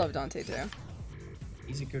Dante. I love Dante too.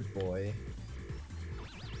 He's a good boy.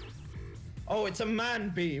 Oh, it's a man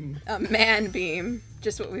beam. A man beam.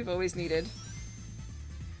 Just what we've always needed.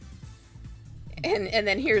 And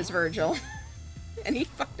then here's Virgil. And he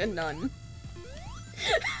fucked a nun.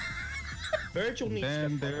 Virgil needs Then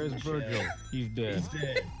to there's Virgil. He's dead. He's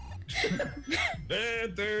dead.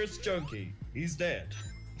 Then there's Chunky. He's dead.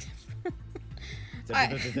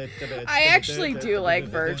 I actually do like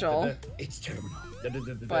Virgil. It's terminal.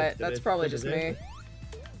 But that's probably just me.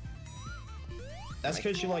 That's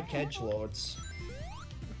because you like edgelords.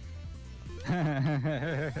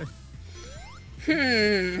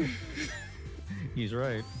 He's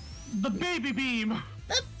right. The baby beam.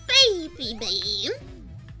 The baby beam.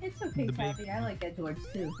 It's okay, Tabby. I like edgelords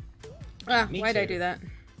too. Why'd I do that?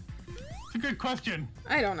 It's a good question.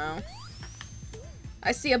 I don't know.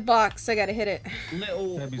 I see a box. I gotta hit it.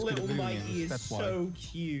 Little Tabby's Mighty is that's why. so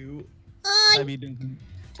cute. Tabby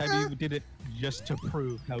did it just to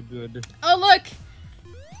prove how good. Oh look!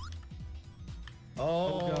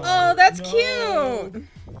 Oh, that's no. cute.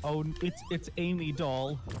 Oh, it's Amy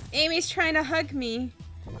doll. Amy's trying to hug me.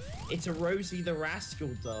 It's a Rosie the Rascal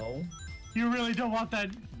doll. You really don't want that.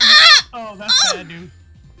 Oh, that's bad news.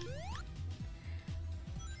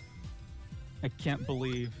 I can't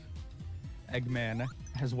believe Eggman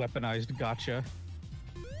has weaponized Gotcha.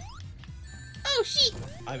 Oh shit!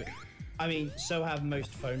 I mean, so have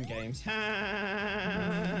most phone games.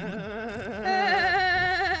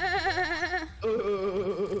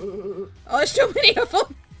 Oh, there's too many of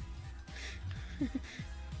them.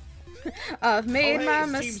 I've made my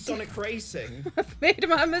Team mistakes. Sonic Racing. I've made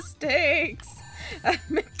my mistakes.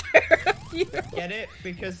 I've made there are a few. Get it?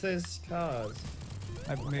 Because there's cars.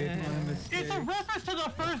 I've made my mistakes. It's a reference to the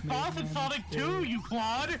first boss in Sonic 2, you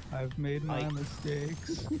clod! I've made my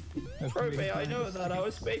mistakes. Probe, I know that. I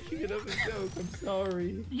was making another joke. I'm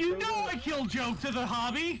sorry. You know I kill jokes as a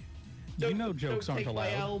hobby! You know jokes don't aren't take my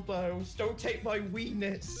allowed. elbows. Don't take my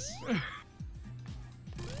weenus.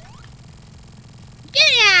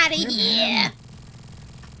 Get out of here!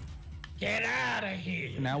 Get out of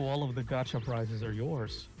here! Now all of the Gotcha prizes are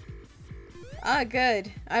yours. Ah,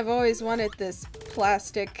 good. I've always wanted this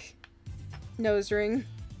plastic nose ring.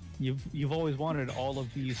 You've always wanted all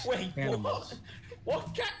of these Wait, animals.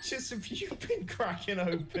 what gadgets have you been cracking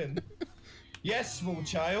open? Yes, small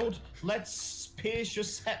child. Let's pierce your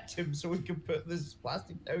septum so we can put this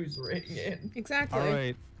plastic nose ring in. Exactly. All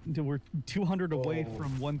right, we're 200 away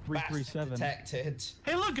from Bastard 1337. detected.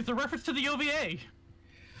 Hey look, it's a reference to the OVA!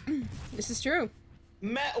 This is true.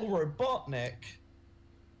 Metal Robotnik.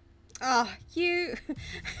 Oh, you...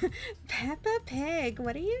 Peppa Pig,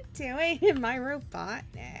 what are you doing in my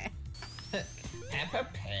Robotnik? Peppa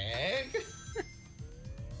Pig?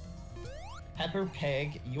 Peppa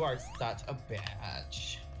Pig, you are such a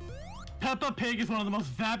bitch. Peppa Pig is one of the most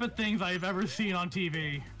vapid things I've ever seen on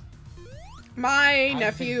TV. My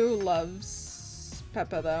nephew loves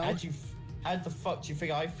Peppa, though. How the fuck do you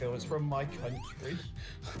think I feel? It's from my country.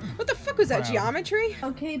 What the fuck was that, geometry?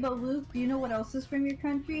 Okay, but Luke, do you know what else is from your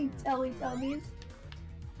country? Teletubbies?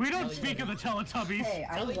 We don't speak of the Teletubbies. Hey,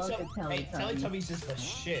 I love the Teletubbies. Hey, Teletubbies is the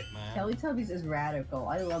shit, man. Teletubbies is radical.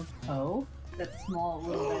 I love Poe. That small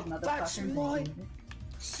little red motherfucker. That's right!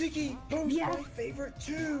 Siggy, Poe's my favorite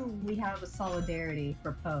too! We have a solidarity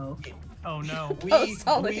for Poe. Oh no. We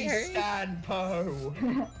stand Poe!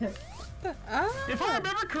 If I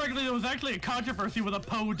remember correctly, there was actually a controversy with a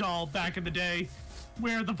Poe doll back in the day,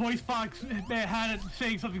 where the voice box had it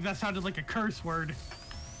saying something that sounded like a curse word.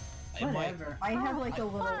 Whatever. I had like a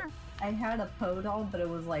little. I had a Poe doll, but it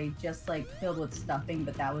was like just like filled with stuffing,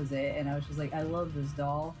 but that was it. And I was just like, I love this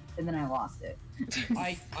doll, and then I lost it.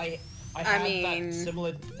 I had that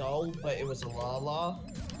similar doll, but it was a Lala,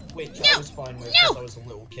 which I was fine with because I was a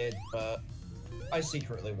little kid, but I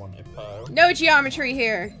secretly wanted Poe. No geometry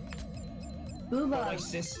here.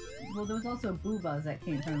 Boobas. Well, there was also Boobas that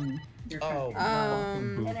came from your country.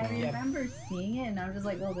 And I remember seeing it, and I was just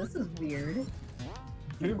like, well, this is weird.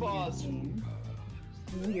 Boobas.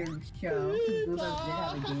 Weird show. Boobas did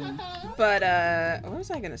have a game. But, what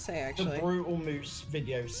was I gonna say, actually? The Brutal Moose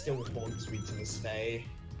video still haunts me to this day.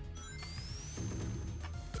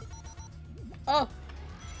 Oh!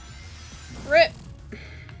 RIP!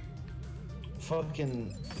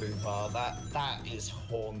 Fucking Booba, that is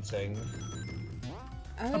haunting.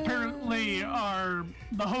 Apparently,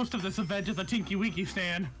 the host of this event is a Tinky Winky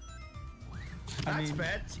stan. That's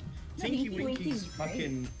bad. Tinky Winky's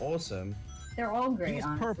fucking awesome. They're all great, He's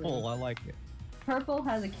honestly. purple, I like it. Purple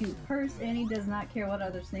has a cute purse, and he does not care what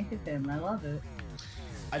others think of him. I love it.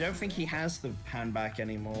 I don't think he has the handbag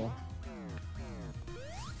anymore.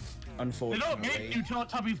 Unfortunately. They don't make new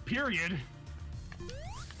Teletubbies, period.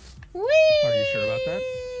 Whee! Are you sure about that?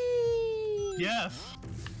 Yes.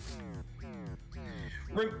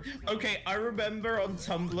 Okay, I remember on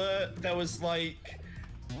Tumblr there was like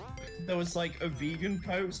a vegan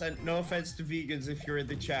post, and no offense to vegans if you're in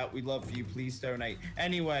the chat, we love you, please donate.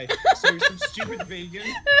 Anyway, so some stupid vegan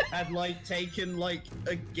had like taken like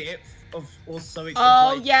a gif of or something.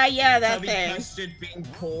 Oh, of, like, yeah, that Tubby thing. custard being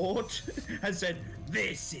poured and said,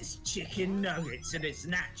 "This is chicken nuggets in its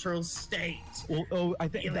natural state." Well, I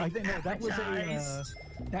think no,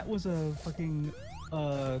 that was a fucking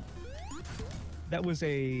that was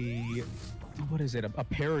a what is it? A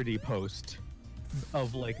parody post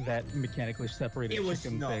of like that mechanically separated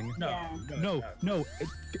chicken thing. No.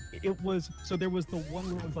 It was so there was the one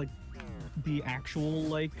where it was like the actual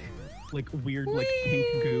like weird like pink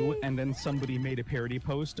goo, and then somebody made a parody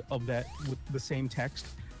post of that with the same text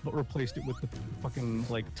but replaced it with the fucking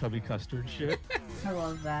like tubby custard shit. I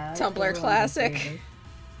love that. Tumblr classic.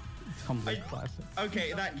 Tumblr classic.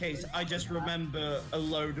 Okay, in that case, I just remember a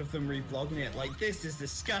load of them reblogging it like, "This is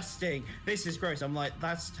disgusting, this is gross." I'm like,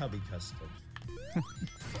 that's tubby custard.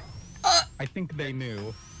 I think they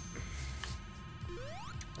knew.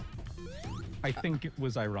 I think it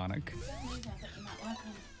was ironic.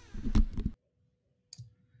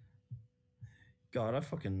 God, I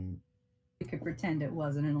fucking... You could pretend it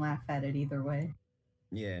wasn't and laugh at it either way.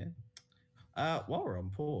 Yeah. While we're on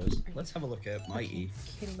pause, let's have a look at Mighty.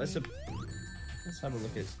 Let's have a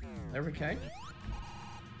look at... Okay.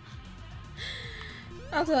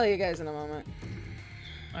 I'll tell you guys in a moment.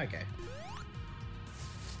 Okay.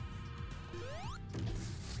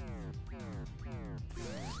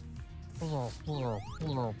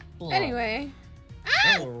 Anyway.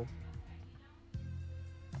 Oh.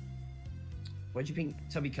 What do you think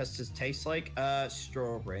tubby custards taste like?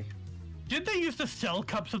 Strawberry. Did they used to sell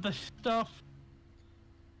cups of this stuff?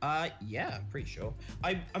 Yeah, I'm pretty sure.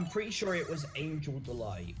 I'm pretty sure it was Angel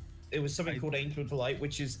Delight. It was something called Angel Delight,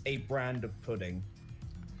 which is a brand of pudding.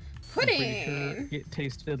 Pudding! I'm pretty sure it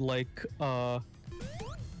tasted like,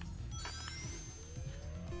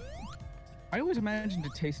 I always imagined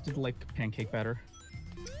it tasted like pancake batter.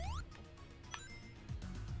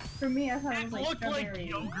 For me, I thought it was like looked like strawberry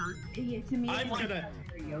yogurt. Yeah, to me, I'm it's like gonna-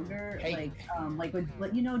 strawberry yogurt, Hey. like with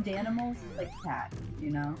you know, Danimals, like cat, you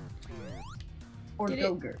know, or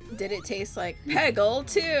yogurt. Did it taste like Peggle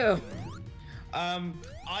too?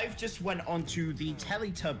 I've just went onto the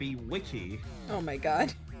Teletubby wiki. Oh my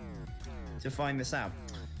god. To find this out.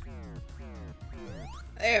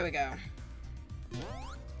 There we go.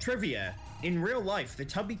 Trivia. In real life, the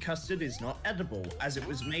tubby custard is not edible, as it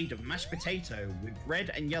was made of mashed potato with red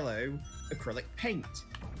and yellow acrylic paint.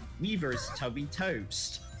 Neither is tubby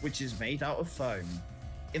toast, which is made out of foam.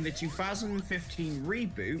 In the 2015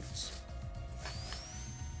 reboot,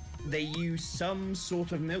 they use some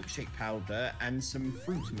sort of milkshake powder and some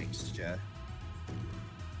fruit mixture.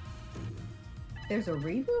 There's a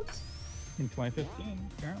reboot? In 2015,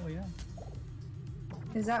 apparently, yeah.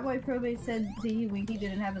 Is that why Probate said Tinky Winky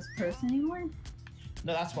didn't have his purse anymore?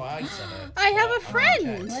 No, that's why I said it. I have a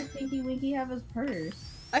friend! Let Tinky Winky have his purse.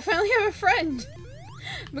 I finally have a friend!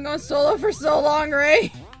 I've been going solo for so long,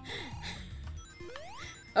 Ray!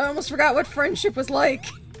 I almost forgot what friendship was like.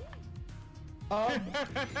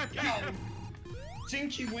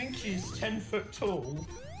 Tinky Winky's 10 foot tall.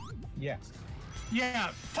 Yes. Yeah,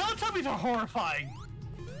 Teletubbies are horrifying.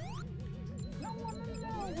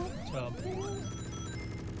 Tub.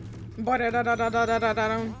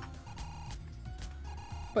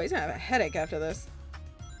 Boy, he's gonna have a headache after this.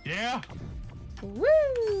 Yeah.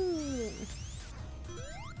 Woo!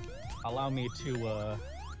 Allow me to,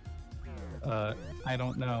 I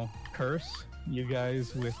don't know, curse you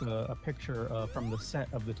guys with a picture from the set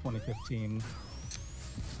of the 2015.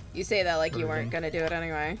 You say that like you weren't gonna do it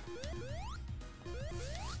anyway.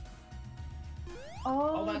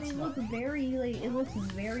 Oh, that's they not- look very, like, it looks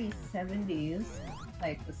very 70s.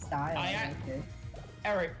 Like, the style. I like it.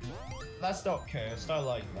 Eric, that's not cursed. I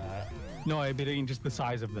like that. No, I mean just the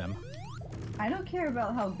size of them. I don't care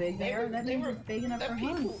about how big they are. That means it's big enough for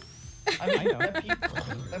people. hugs. I mean, I know. they're people.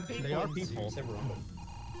 They're people. They are in people. suits, everyone.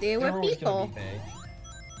 They They're were always people. gonna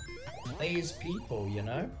be big. These people, you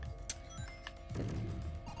know?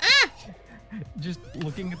 Just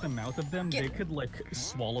looking at the mouth of them, they could, like,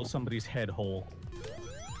 swallow somebody's head whole.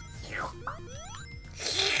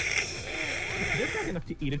 They're big enough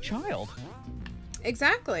to eat a child.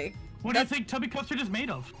 Exactly. What do you think Tubby Custard is made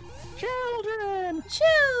of? Children!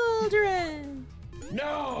 Children!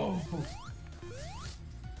 No!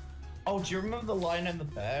 Oh, do you remember the Lion and the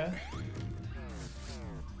Bear?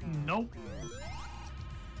 Nope.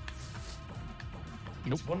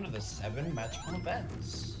 It's one of the 7 magical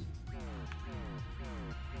events.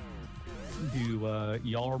 Do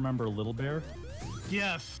y'all remember Little Bear?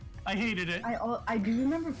 Yes. I hated it. I do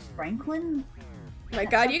remember Franklin. My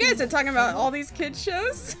god, you guys are talking about all these kids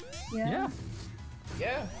shows? Yeah.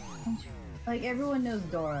 Yeah. Like, everyone knows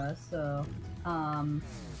Dora, so,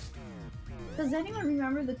 does anyone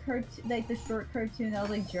remember the like, the short cartoon that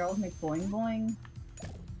was like Gerald McBoing Boing?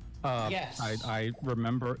 Yes. I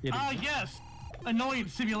remember it. Yes!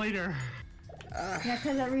 Annoyance Simulator. Yeah,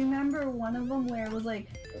 because I remember one of them where it was like,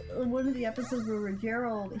 one of the episodes where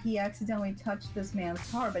Gerald, he accidentally touched this man's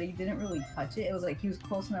car, but he didn't really touch it. It was like he was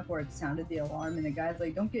close enough where it sounded the alarm, and the guy's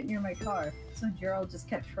like, don't get near my car. So Gerald just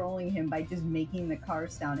kept trolling him by just making the car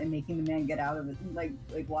sound and making the man get out of it and like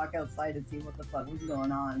walk outside and see what the fuck was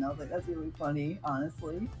going on. And I was like, that's really funny,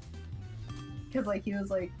 honestly. Because like he was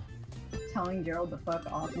like telling Gerald to fuck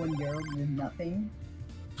off when Gerald did nothing.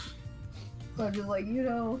 So I'm just like, you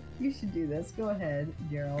know, you should do this. Go ahead,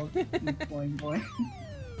 Gerald. Boing boing.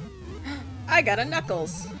 I got a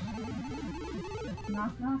Knuckles.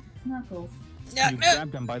 Knock knock, it's Knuckles. You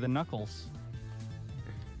grabbed him by the knuckles.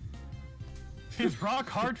 His rock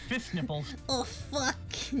hard fist nipples. Oh fuck,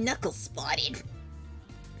 Knuckles spotted.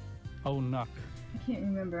 Oh, Knuck. I can't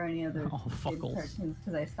remember any other Oh, kid fuckles. cartoons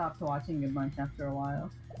because I stopped watching a bunch after a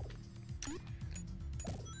while.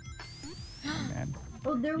 Man.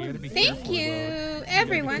 Oh, there You was. gotta be Thank careful, you, gotta be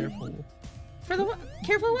everyone. careful. For the what?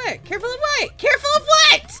 Careful what? Careful of what? Careful of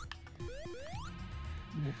what?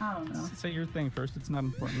 I don't know. Say your thing first, it's not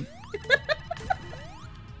important.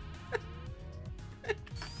 I'm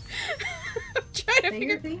trying to Say figure.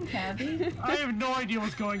 your thing, Tabby. I have no idea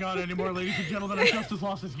what's going on anymore, ladies and gentlemen. I'm just as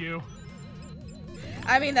lost as you.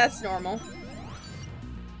 I mean, that's normal.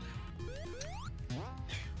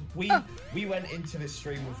 We went into this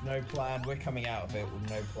stream with no plan. We're coming out of it with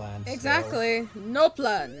no plan. still. Exactly. No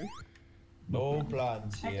plan. No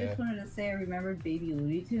plans I here. just wanted to say I remembered Baby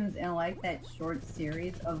Looney Tunes and I like that short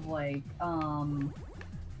series of like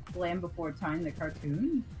Land Before Time, the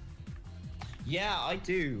cartoon. Yeah, I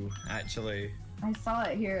do actually. I saw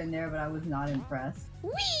it here and there, but I was not impressed.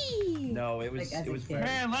 Whee! No, it was Like, as it a was kid. very.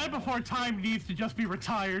 Man, Land Before Time needs to just be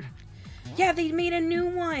retired. Yeah, they made a new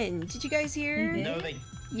one. Did you guys hear? They did? No, they.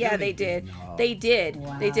 Yeah, no, they did. not. They did.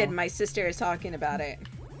 They did. Wow. My sister is talking about it.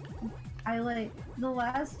 I like the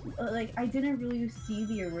last, like, I didn't really see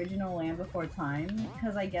the original Land Before Time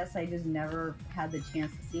because I guess I just never had the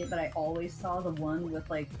chance to see it, but I always saw the one with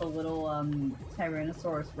like the little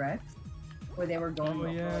Tyrannosaurus Rex where they were going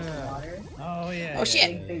over the water. Oh yeah. Oh,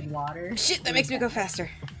 shit. Big, big water. Shit, that makes me go faster.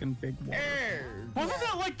 Fucking big one. Wasn't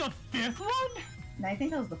that like the 5th one? And I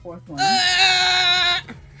think that was the 4th one.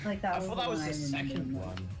 Like that I was thought that was one the I remembered second most.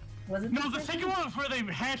 one. Was it No, the second one was where they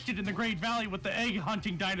hatched it in the Great Valley with the egg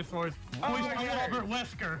hunting dinosaurs. Voiced by yeah. Albert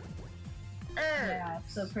Wesker. Yeah,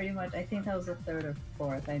 so pretty much, I think that was the 3rd or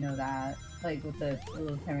 4th, I know that. Like, with the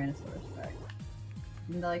little Tyrannosaurus Rex.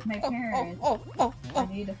 And they're like, my parents. I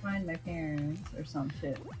need to find my parents or some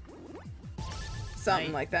shit.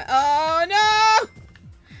 Something like that. Oh no!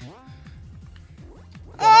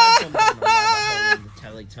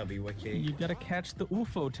 Teletubby wiki. You gotta catch the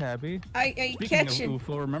UFO, Tabby. I Speaking catch of it.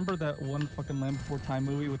 UFO, remember that one fucking Land Before Time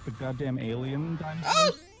movie with the goddamn alien dinosaurs?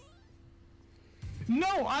 Oh!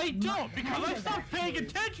 No, I don't, because I stopped paying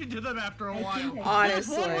attention to them after a while.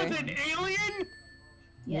 Honestly. There's one with an alien?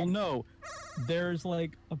 Well, no. There's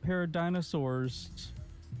like a pair of dinosaurs.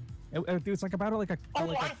 It's like about like a. Oh,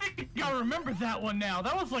 like I think I remember that one now.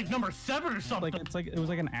 That was like number 7 or something. Like it was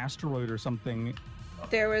like an asteroid or something.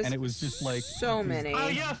 There was. And it was just like so many. Oh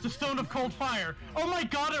yes, the Stone of Cold Fire. Oh my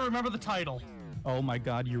God, I remember the title. Oh my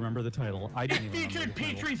God, you remember the title? I didn't. It featured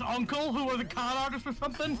Petrie's uncle, who was a con artist or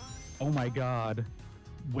something. Oh my God.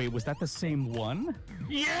 Wait, was that the same one?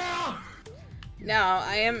 Yeah. Now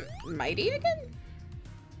I am mighty again.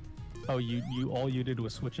 Oh, all you did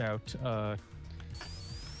was switch out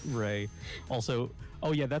Ray. Also,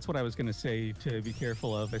 oh yeah, that's what I was gonna say to be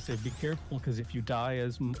careful of. I said be careful because if you die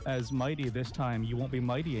as mighty this time, you won't be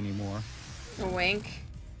mighty anymore. A wink.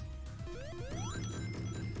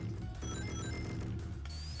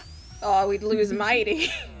 Oh, we'd lose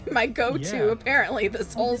mighty. My go-to apparently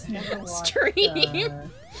this whole stream.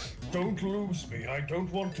 Don't lose me. I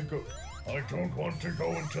don't want to go. I don't want to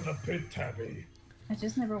go into the pit, Tabby. I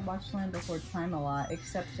just never watched Land Before Time a lot,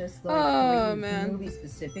 except just the Oh, 3 man. movies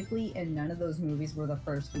specifically, and none of those movies were the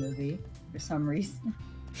first movie for some reason.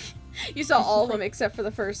 You saw all of them except for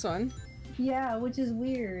the first one. Yeah, which is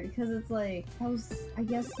weird because it's like I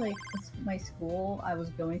guess like my school I was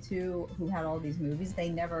going to, who had all these movies, they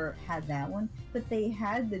never had that one, but they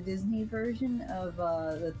had the Disney version of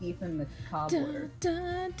The Thief and the Cobbler.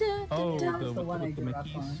 Oh, that was the one I grew up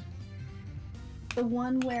on. The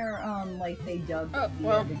one where like they dubbed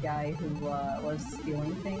the guy who was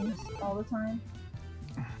stealing things all the time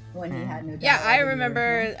when he had no. Yeah, I dialogue in the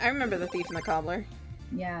original. remember the Thief and the Cobbler.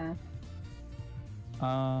 Yeah.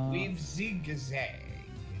 We've zig-zag.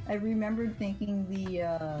 I remembered thinking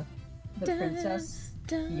the princess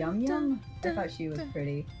Yum Yum. I thought she was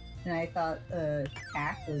pretty, and I thought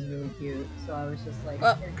Ack was really cute. So I was just like,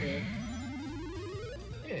 Well. they're good.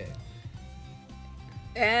 Yeah.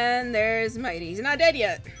 And there's Mighty. He's not dead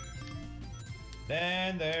yet.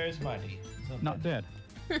 Then there's Mighty. Not dead.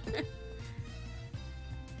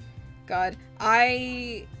 God,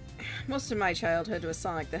 most of my childhood was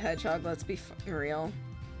Sonic the Hedgehog, let's be fucking real.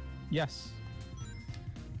 Yes.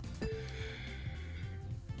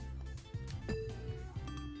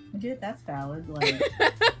 Legit, that's valid. Like,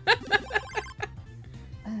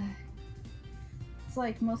 it's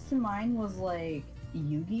like most of mine was like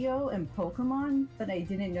Yu-Gi-Oh! And Pokemon, but I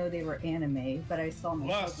didn't know they were anime, but I saw my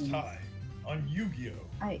Last cousins. time on Yu-Gi-Oh!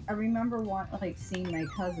 I remember seeing my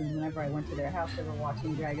cousins whenever I went to their house. They were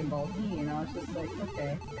watching Dragon Ball Z, and I was just like,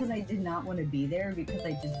 okay, because I did not want to be there because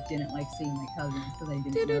I just didn't like seeing my cousins because I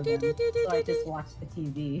didn't know them. So I just watched the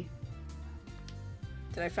TV.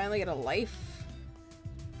 Did I finally get a life?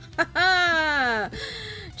 Haha!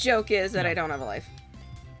 Joke is that I don't have a life.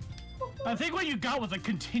 I think what you got was a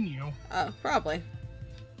continue. Oh, probably.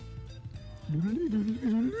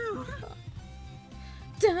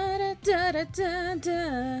 Da, da, da, da, da,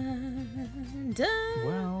 da,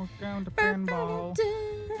 Welcome to Pinball.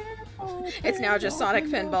 It's now just Sonic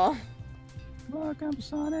Pinball. Welcome to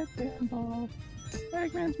Sonic Pinball.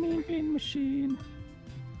 Eggman's Mean Bean Machine.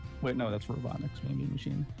 Wait, no, that's Robotnik's Mean Bean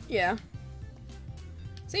Machine. Yeah.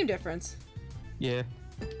 Same difference. Yeah.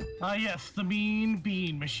 Yes, the Mean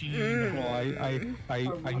Bean Machine. Well,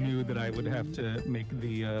 I knew that I would have to make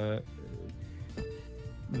the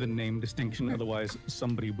name distinction, otherwise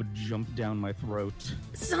somebody would jump down my throat.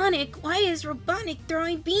 Sonic, why is Robotnik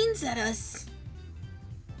throwing beans at us?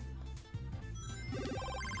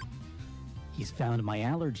 He's found my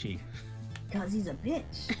allergy. Cause he's a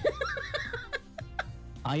bitch.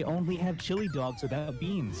 I only have chili dogs without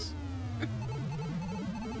beans.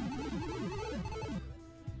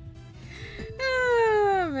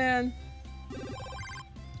 Oh, man.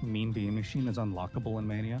 Mean Bean Machine is unlockable in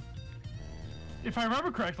Mania. If I remember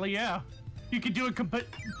correctly, yeah. You could do it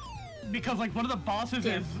because like one of the bosses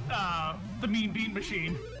is the Mean Bean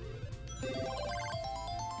Machine.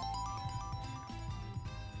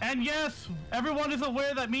 And yes, everyone is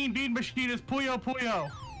aware that Mean Bean Machine is Puyo Puyo.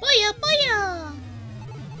 Puyo Puyo!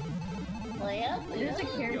 There's a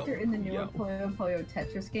character in the newer Puyo Puyo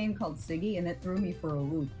Tetris game called Siggy, and it threw me for a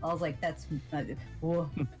loop. I was like, that's whoa.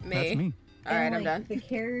 That's me. Alright, I'm done. The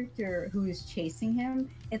character who is chasing him,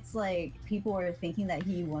 it's like people are thinking that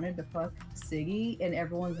he wanted to fuck Siggy, and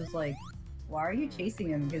everyone's just like, why are you chasing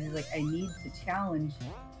him? Because he's like, I need to challenge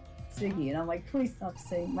Siggy. And I'm like, please stop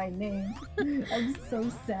saying my name. I'm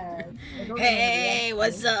so sad. I don't Hey,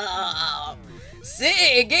 what's up?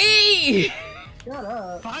 Siggy! Shut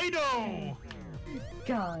up. Fido!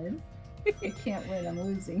 God. I can't win, I'm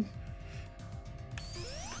losing.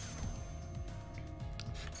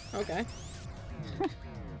 Okay.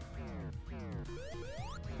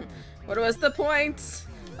 What was the point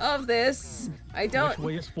of this? I don't. Which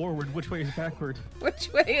way is forward? Which way is backward?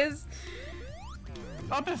 Which way is?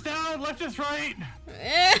 Up is down, left is right.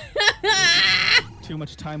 Too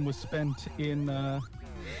much time was spent in the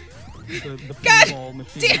God pinball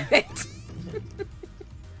machine. damn it!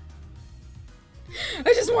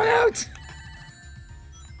 I just want out.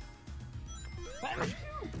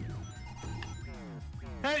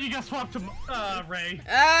 Hey, you got swapped to Ray.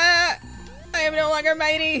 I am no longer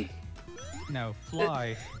mighty. Now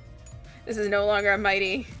fly. This is no longer a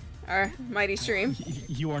mighty, our mighty stream.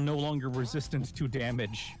 You are no longer resistant to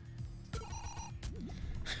damage.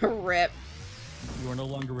 Rip. You are no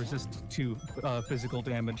longer resistant to physical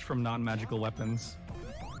damage from non-magical weapons.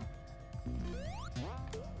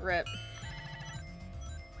 Rip.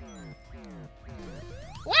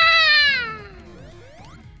 Wah!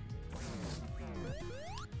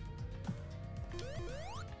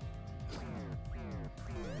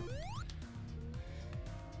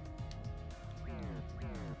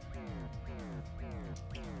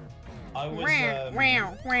 I was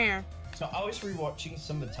so I was rewatching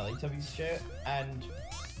some of the Teletubbies shit, and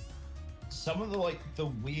some of the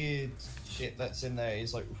weird shit that's in there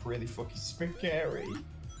is like really fucking scary.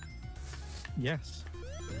 Yes.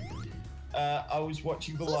 I was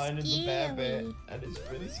watching The Lion and the Bear bit, and it's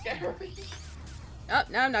really scary. Oh,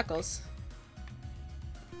 now Knuckles.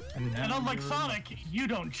 And unlike Sonic, you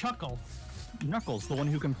don't chuckle. Knuckles, the one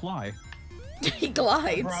who can fly. He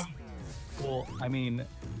glides. Well, I mean,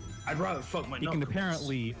 I'd rather fuck my he Knuckles. can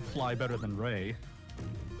apparently fly better than Ray.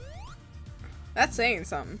 That's saying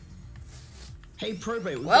something. Hey,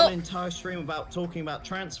 Probate, we've Well- got an entire stream about talking about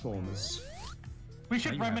Transformers. We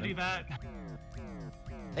should remedy that.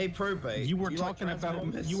 Hey, Probate. You were do like talking about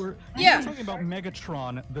Transformers? you were Yeah. talking about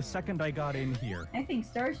Megatron the second I got in here. I think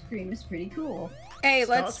Starscream is pretty cool. Hey,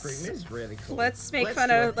 Starscream is really cool. let's make Let's fun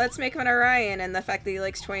do of it. let's make fun of Ryan and the fact that he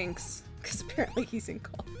likes twinks, because apparently he's in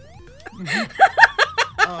call.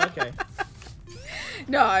 Oh, okay.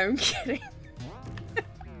 No, I'm kidding.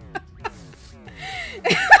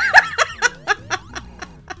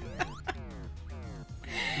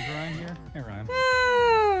 Is Ryan here? Hey, Ryan.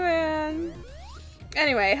 Oh man.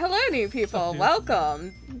 Anyway, hello new people. dude?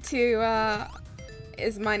 Welcome to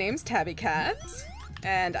my name's Tabikato,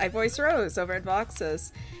 and I voice Rose over at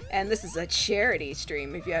Voxus. And this is a charity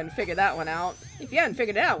stream if you hadn't figured that one out. If you hadn't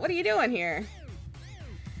figured it out, what are you doing here?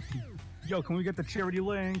 Yo, can we get the charity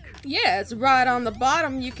link? Yeah, it's right on the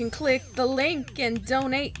bottom. You can click the link and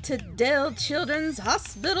donate to Dell Children's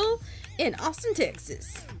Hospital in Austin,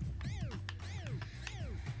 Texas.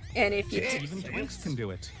 And if you Even Twinks can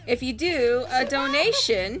do it. if you do a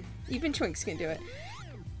donation, even Twinks can do it.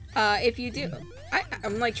 If you do,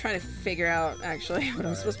 I'm like trying to figure out actually what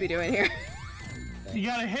I'm supposed to be doing here. You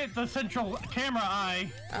gotta hit the central camera eye.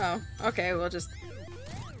 Oh, okay, we'll just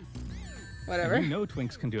whatever. And you know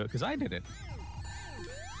Twinks can do it because I did it.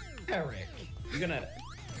 Eric, you're gonna.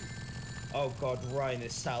 Oh god, Ryan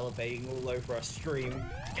is salivating all over our stream.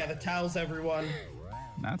 Get the towels, everyone.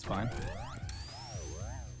 That's fine.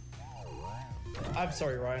 I'm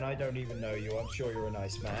sorry, Ryan. I don't even know you. I'm sure you're a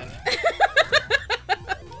nice man.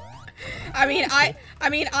 I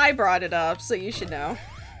mean, I brought it up, so you should know.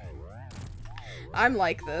 I'm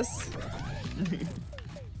like this.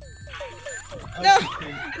 No,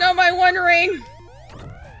 no, my one ring.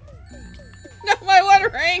 No, my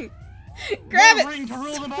one ring. Grab One it. ring to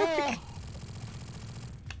rule them all.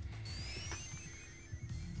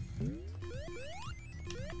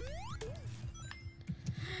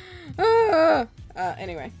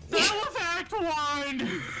 Anyway. That was Act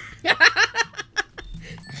 1!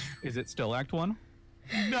 Is it still Act 1?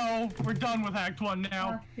 No, we're done with Act 1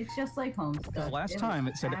 now. It's just like Homestuck. Because last time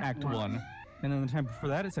it said Act 1. And then the time before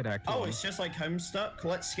that it said Act 1. Oh, it's just like Homestuck?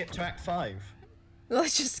 Let's skip to Act 5.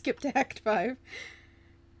 Let's just skip to Act 5.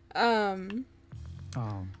 Oh.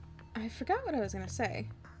 I forgot what I was gonna say.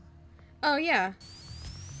 Oh, yeah.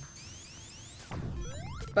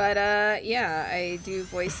 But, yeah, I do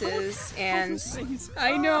voices, and...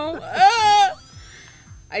 I know!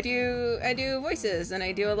 I do voices, and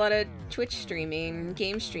I do a lot of Twitch streaming,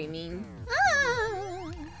 game streaming.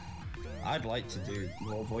 I'd like to do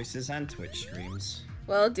more voices and Twitch streams.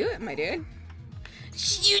 Well, do it, my dude.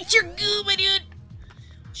 Shoot your goo, my dude!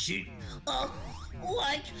 Shoot!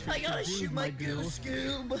 Like, I gotta shoot my goo,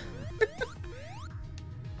 Scoob.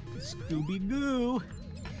 Scooby-Goo.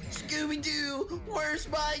 Scooby-Doo, where's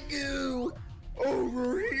my goo?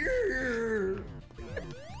 Over here.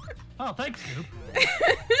 Oh, thanks, Scoop.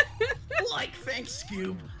 Like, thanks,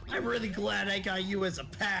 Scoob. I'm really glad I got you as a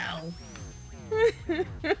pal.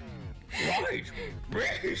 Right.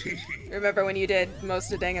 Remember when you did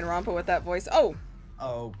most of Danganronpa with that voice? Oh!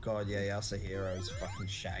 Oh god, yeah, Yasuhiro's fucking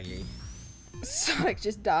shaggy. Sonic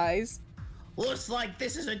just dies. Looks like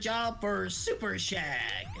this is a job for Super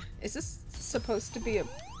Shag. Is this supposed to be a...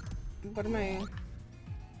 What am I...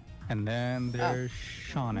 And then there's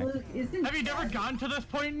Sonic. Look, Have you never gotten to this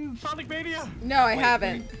point in Sonic Mania? No, I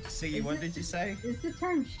haven't. See, what did you say? Does the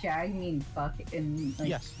term shag mean fuck in like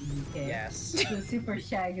Yes. the UK? Yes. So super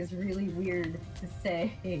shag is really weird to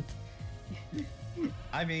say.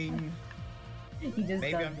 I mean, He just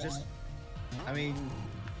maybe does I'm that. just. I mean,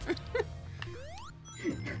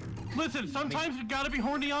 Listen, sometimes you gotta be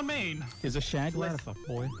horny on main. Is a shag lad a fuck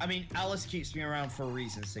boy? I mean, Alice keeps me around for a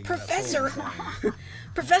reason. Singing Professor...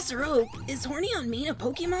 Professor Oak, is Horny on Main a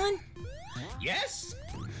Pokemon? Yes.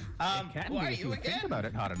 It can Who are be if you you think again? about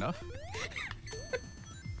it hard enough.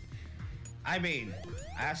 I mean,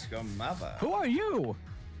 ask your mother. Who are you?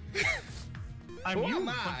 I'm Who you, am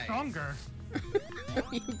but I? stronger.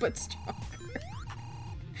 You but stronger.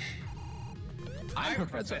 I'm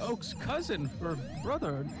Professor Oak's cousin, or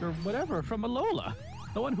brother, or whatever, from Alola.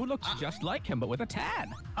 The one who looks just like him, but with a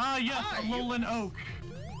tan. Yes, Alolan Oak.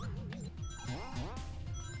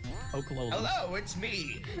 Oak Lola. Hello, it's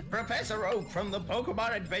me, Professor Oak from the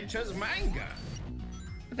Pokemon Adventures manga.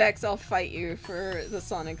 Vex, I'll fight you for the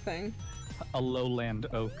Sonic thing. A lowland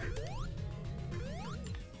oak.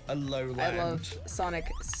 A lowland. I love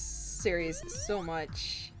Sonic series so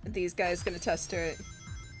much. These guys can attest to it.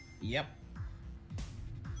 Yep.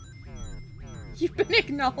 You've been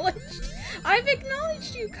acknowledged. I've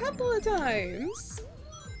acknowledged you a couple of times.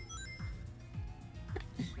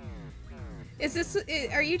 Is this...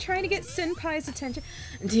 Are you trying to get Senpai's attention?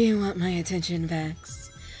 Do you want my attention, Vex?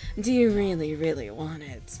 Do you really, really want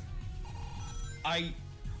it?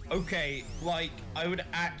 Okay, like, I would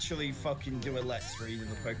actually fucking do a Let's Read of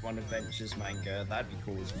the Pokemon Adventures manga. That'd be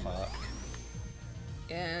cool as fuck.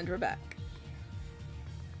 And we're back.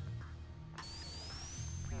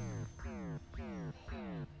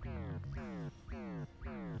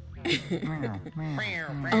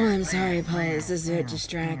 Oh, I'm sorry, Paul. Is this a bit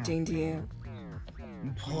distracting to you?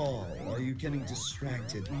 Paul, are you getting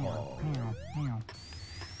distracted, Paul?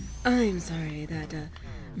 I'm sorry that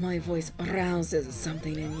my voice arouses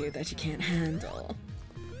something in you that you can't handle.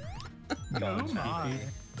 Oh my.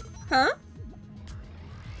 Huh?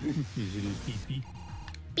 Is it his pee-pee?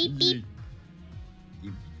 Beep beep.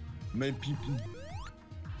 My pee-pee.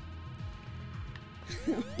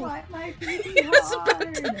 Why my He was about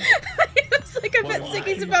to... I was like, I bet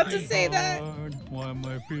Ziggy's about to say that. Why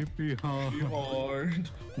my pee-pee hard? Hard.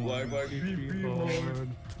 Why my pee-pee hard?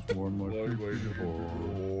 Why my pee-pee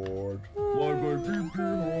hard? Why my pee-pee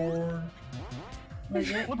hard?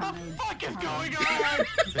 Legit What the Connor- fuck is Connor- going on?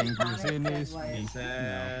 Fingers in his Like, pee.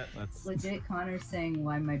 No, that's... Legit Connor saying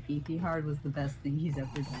why my pee-pee hard was the best thing he's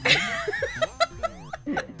ever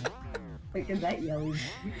done. Like, is that yelly?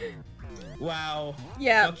 Wow.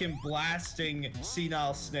 Yeah. Fucking blasting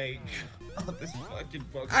Senile Snake. Oh, this fucking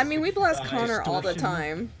box. I mean, we blast Connor all the Distortion.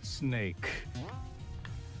 time. Snake.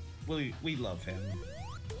 We love him.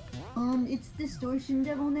 It's Distortion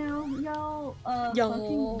Devil now, y'all.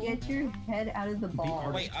 Y'all. Fucking get your head out of the The ball.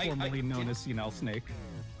 artist formerly known as Senile Snake.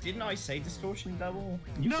 Didn't I say Distortion Devil?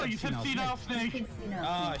 No, you said Senile Snake.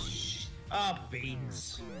 Ah,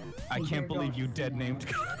 beans. I can't believe you dead named.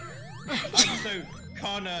 So,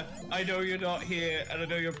 Connor, I know you're not here, and I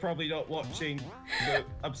know you're probably not watching, but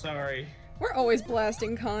I'm sorry. We're always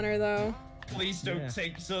blasting Connor, though. Please don't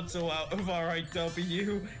take Zozo out of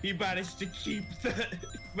RIW. He managed to keep the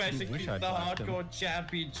wish I'd blast him. hardcore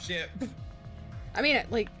championship. I mean,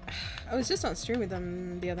 like, I was just on stream with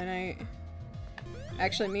them the other night.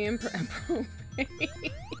 Actually, me and Pro.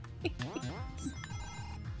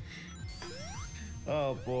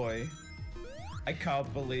 Oh boy. I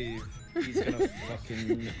can't believe he's gonna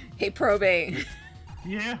fucking... Hey, Probate.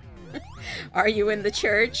 Yeah? Are you in the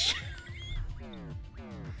church?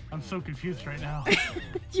 I'm so confused right now.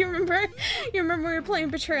 Do you remember? You remember we were playing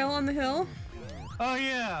Betrayal on the Hill? Oh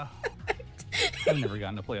yeah. I've never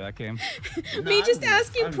gotten to play that game. Me just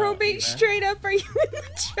asking I'm not Probate either. straight up, are you in the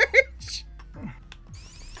church?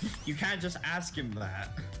 You can't just ask him that.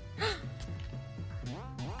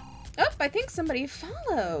 Oh, I think somebody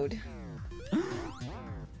followed.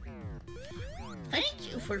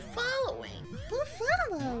 Thank you for following. Who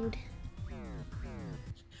followed?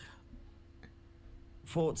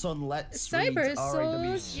 Thoughts on Let's Cyber Read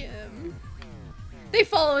RAW's... Soldier. They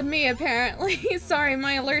followed me, apparently. Sorry,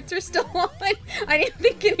 my alerts are still on. I didn't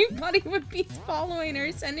think anybody would be following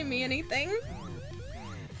or sending me anything.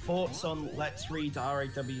 Thoughts on Let's Read RAW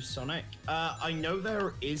Sonic? I know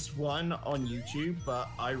there is one on YouTube, but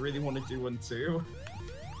I really want to do one too.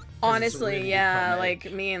 Honestly, really yeah, comic.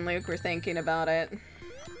 like, me and Luke were thinking about it.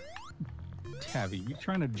 Tabby, you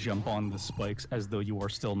trying to jump on the spikes as though you are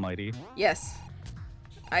still mighty? Yes.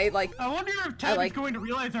 I wonder if Tabby's going to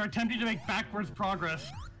realize they're attempting to make backwards progress.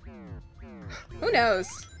 Who knows?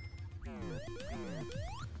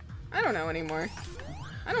 I don't know anymore.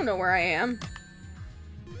 I don't know where I am.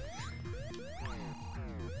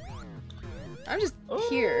 I'm just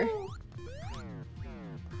here.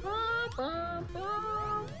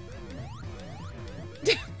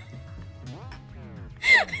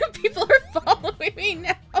 People are following me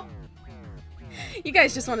now. You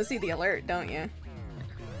guys just want to see the alert, don't you?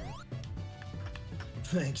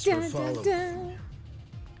 Thanks for following.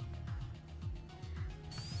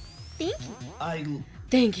 Thank you.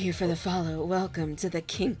 Thank you for the follow. Welcome to the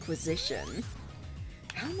Kinquisition.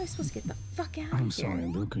 How am I supposed to get the fuck out of here? I'm sorry,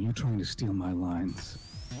 Luca. You're trying to steal my lines.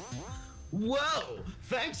 Whoa!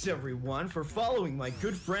 Thanks everyone for following my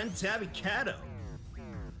good friend Tabikato.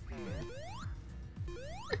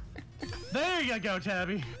 There you go,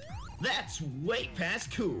 Tabby. That's way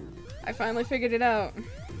past cool. I finally figured it out.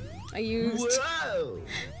 I used... Whoa!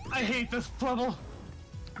 I hate this level.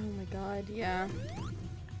 Oh my god, yeah.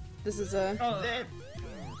 This is a...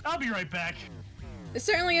 I'll be right back. It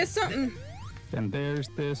certainly is something. Then there's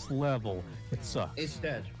this level. It sucks. It's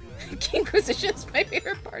dead. Kinquisition's my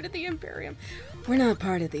favorite part of the Imperium. We're not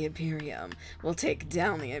part of the Imperium. We'll take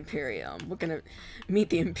down the Imperium. We're gonna meet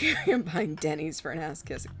the Imperium behind Denny's for an ass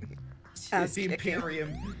kiss. It's the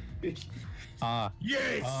Imperium. Yes!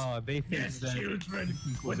 They think Yes, that children,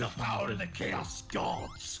 with the power of the Chaos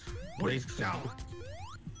Gods, we shall.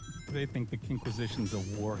 They think the Kinquisition's a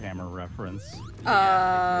Warhammer reference.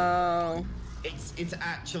 Oh. It's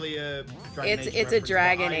actually a Dragon Age It's a reference,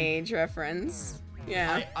 Dragon Age reference.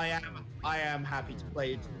 Yeah. I am happy to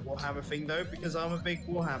play the Warhammer thing though, because I'm a big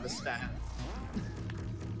Warhammer stan.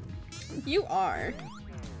 You are.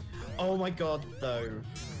 Oh my god, though.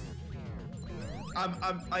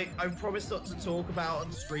 I promised not to talk about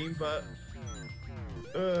on stream, but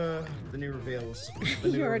the new reveals. The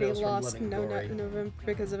new You already reveals from lost Blood and Glory. November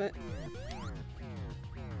because of it.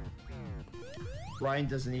 Ryan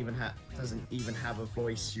doesn't even have a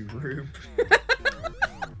voice, you rube.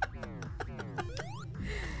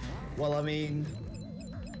 Well, I mean,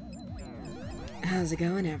 how's it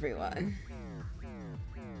going, everyone?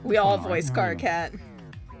 We all voice Carcat.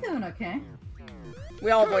 Doing okay.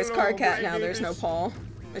 We all voice Hello, Carcat now. my There's no name is- Paul.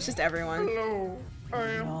 It's just everyone. Hello, I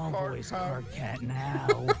am Carcat now.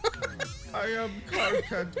 I am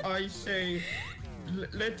Carcat. I say,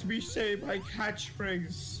 let me say my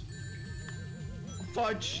catchphrase.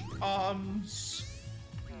 Fudge arms.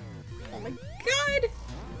 Oh my god!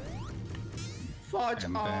 Fudge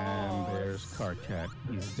And then arms. there's Carcat.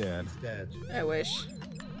 He's dead. dead. I wish.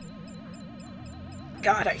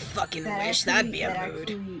 God, I fucking wish that'd be a mood.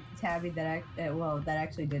 Actually, Tabby, that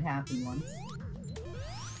actually did happen once.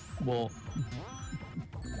 Well,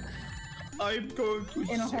 I'm going to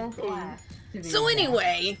In a whole sickle. class. to be So exact.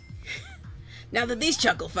 anyway, now that these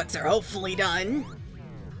chuckle fucks are hopefully done,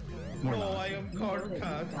 No, I am You know that you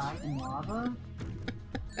Carcat. died in lava?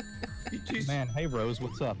 It is, man, hey Rose,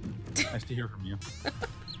 what's up? Nice to hear from you.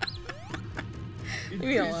 it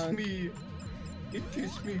me is alone. me. It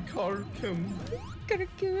is me, Carcum.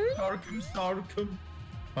 Carcum Starcum.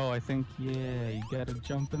 Oh, I think, yeah, you gotta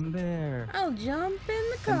jump in there. I'll jump in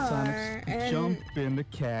the And car Sonic's and jump in the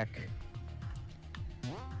cack.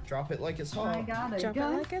 Drop it like it's I hot. gotta jump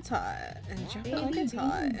go. it like it's hot, and jump it Baby like it's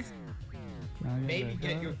hot. beans. Oh, yeah, Maybe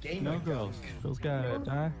get your game No on. girls. Girls got it,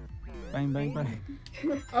 huh? Bang, bang, bang.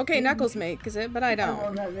 Okay, Knuckles makes it, but I I love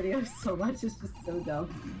don't. that video so much, it's just so dumb.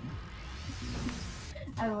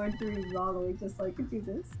 I learned to read wrongly just so I could do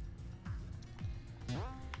this.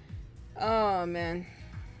 Oh man.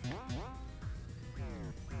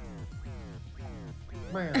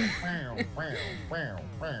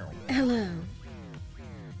 Hello.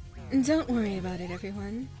 Don't worry about it,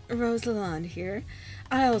 everyone. Rose Lalonde here.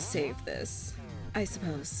 I'll save this, I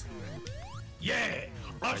suppose. Yeah,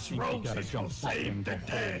 us think you gotta roses jump will back in save the the hole.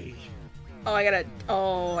 day. Oh, I gotta.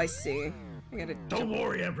 Oh, I see. I gotta. Don't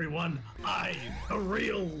worry, everyone. I, the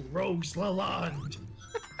real Rose Lalonde,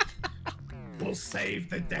 will save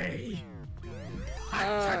the day.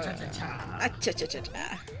 Ah, cha cha cha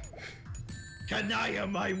cha. Kanaya,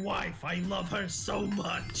 my wife. I love her so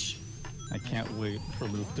much. I can't wait for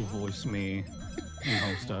Luke to voice me in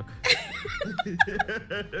Homestuck.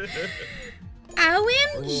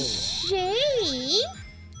 OMG!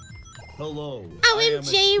 Hello.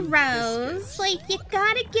 OMG, Rose. Like, you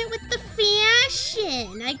gotta get with the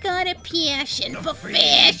fashion. I got a passion for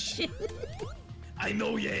fashion. I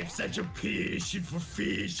know you have such a passion for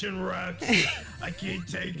fashion, Rex. I can't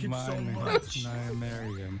take it so much. I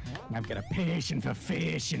marry him. I've got a passion for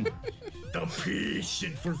fashion. The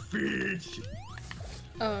passion for fashion.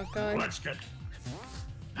 Oh god. Let's get.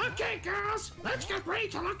 Okay, girls, let's get ready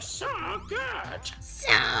to look so good.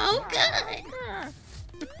 So good.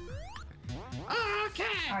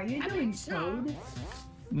 Okay. Are you doing code?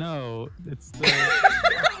 No, it's the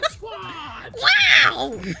Squad.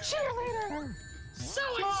 Wow! Cheerleader. So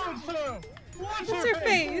excited. What's her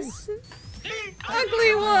face?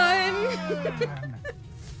 Ugly one!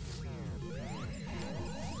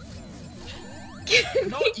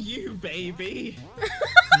 Not you, baby.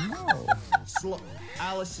 no.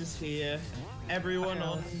 Alice is here. Everyone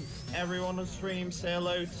on stream, say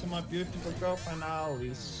hello to my beautiful girlfriend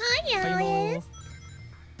Alice. Hi, Alice.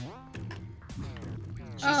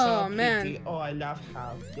 She's Oh, so man. pretty. Oh, I love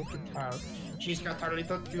her. Look at her. She's got her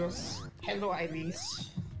little juice. Hello,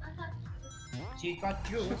 Alice. She got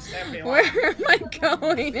juice everywhere. Where am I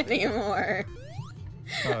going anymore?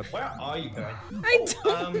 Where are you going? I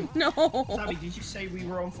don't know. Tabby, did you say we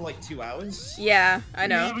were on for like 2 hours? Yeah, I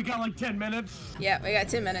know. Yeah, we got like 10 minutes. Yeah, we got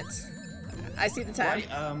 10 minutes. I see the time.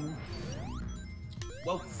 Right,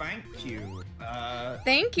 well, thank you.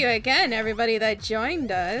 Thank you again, everybody that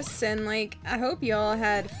joined us, and like, I hope you all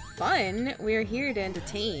had fun. We're here to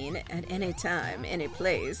entertain at any time, any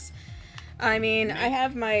place. I mean, I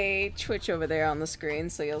have my Twitch over there on the screen,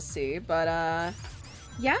 so you'll see, but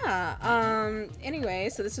yeah, anyway,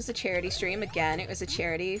 so this was a charity stream. Again, it was a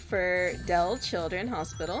charity for Dell Children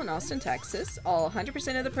Hospital in Austin, Texas. All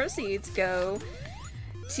 100% of the proceeds go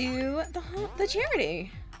to the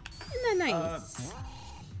charity. Isn't that nice?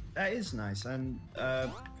 That is nice, and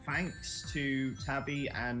thanks to Tabby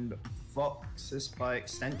and Voxus by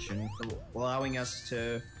extension for allowing us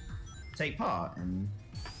to take part in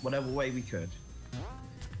whatever way we could.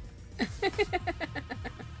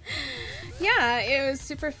 Yeah, it was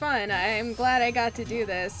super fun. I'm glad I got to do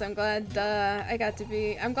this. I'm glad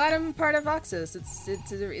I'm glad I'm part of Voxus.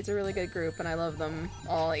 It's a really good group, and I love them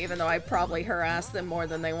all, even though I probably harass them more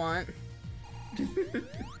than they want.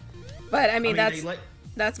 But I mean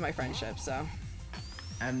that's my friendship, so.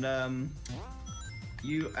 And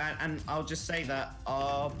you and I'll just say that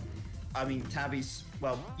Tabby's,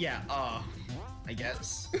 well, yeah, I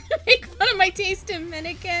guess. Make fun of my taste in men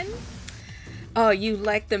again. Oh, you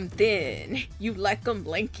like them thin. You like them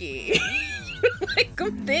blanky. You like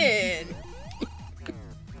them thin.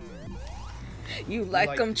 You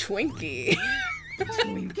like them Twinkie.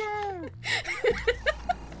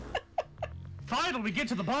 Finally, we get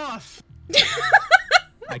to the boss.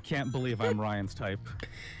 I can't believe I'm Ryan's type.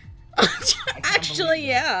 Actually,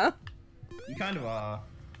 yeah. You kind of are.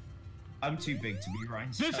 I'm too big to be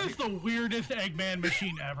Ryan's This type. is the weirdest Eggman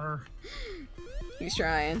machine ever. He's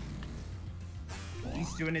trying.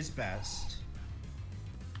 He's doing his best.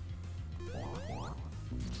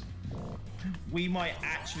 We might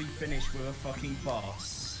actually finish with a fucking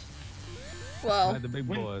boss. Well, the big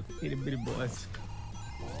boys, itty bitty boys.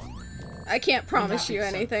 I can't promise you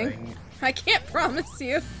anything. I can't promise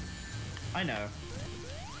you. I know.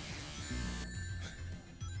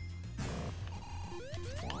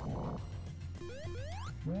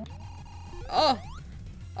 Oh,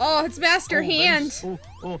 it's Master Hand.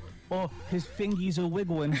 Oh, his fingies are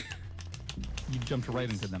wiggling. You jumped right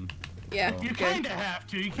into them. Yeah. You kind of have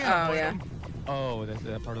to. You can't avoid them. Oh, that's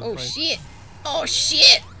that part of the Oh fight? shit. Oh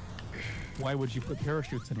shit. Why would you put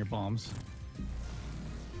parachutes on your bombs?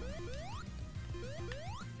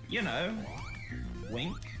 You know,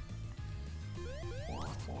 wink.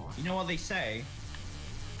 You know what they say?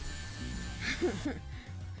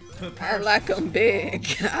 I like them big.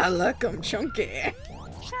 I like them chunky.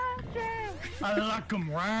 I like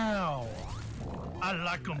them round. I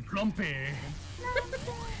like them plumpy.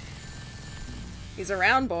 He's a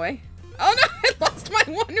round boy. Oh no, I lost my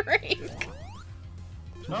one ring.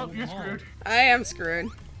 Oh, you're screwed. I am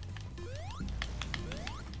screwed.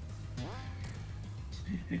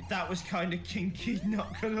 That was kind of kinky,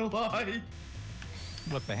 not gonna lie.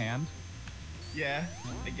 What, the hand? Yeah,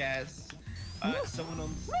 I guess. Someone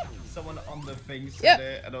on the thing said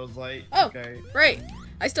it, and I was like, okay. Right.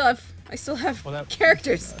 I still have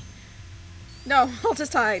characters. No, I'll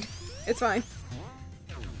just hide. It's fine.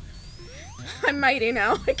 I'm mighty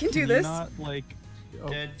now. I can do this. Not like. Oh.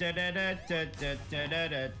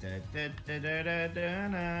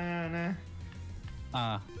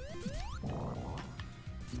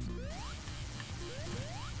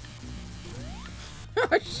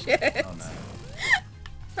 Oh shit. Oh no.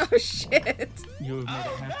 Oh shit. You have made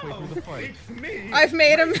it halfway through the fight. I've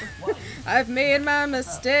made him. I've made my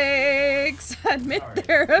mistakes. Admit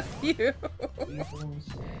there are a few.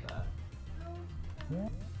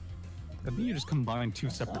 I think you just combined 2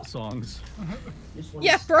 separate songs.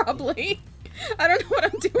 Yeah, probably. I don't know what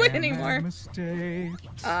I'm doing anymore.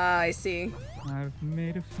 Mistakes. Ah, I see. I've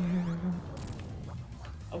made a few.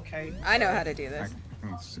 Okay. I know how to do this.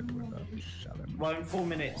 Well, in 4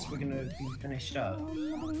 minutes we're gonna be finished up.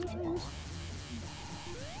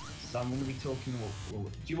 So I'm gonna be talking. Do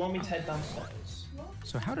you want me to head downstairs?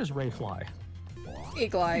 So how does Ray fly? He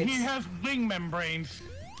glides. He has wing membranes.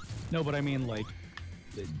 No, but I mean like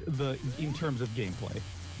the in terms of gameplay.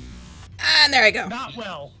 And there I go. Not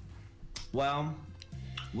well. Well,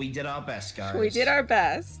 we did our best, guys. We did our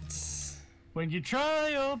best. When you try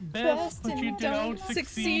your best, but you don't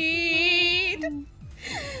succeed.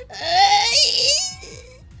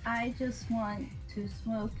 I just want to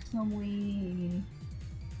smoke some weed.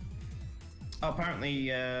 Oh, apparently,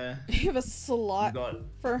 You have a slot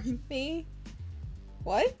for me?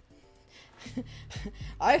 What?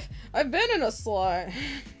 I've been in a slot.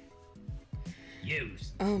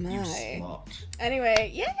 Oh my. Slot.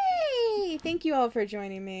 Anyway, yay! Thank you all for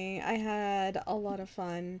joining me. I had a lot of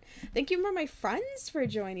fun. Thank you for my friends for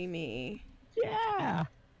joining me. Yeah.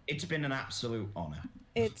 It's been an absolute honor.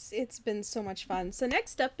 It's been so much fun. So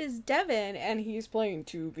next up is Devin, and he's playing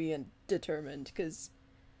To Be Determined, because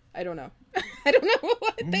I don't know. I don't know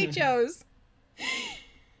what they chose.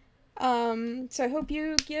 So I hope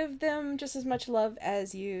you give them just as much love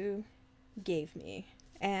as you gave me.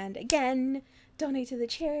 And again, donate to the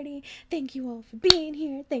charity. Thank you all for being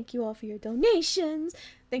here. Thank you all for your donations.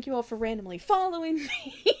 Thank you all for randomly following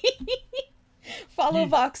me. Follow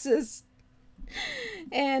Voxes.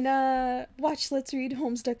 And watch Let's Read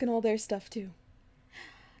Homestuck and all their stuff too.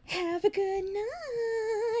 Have a good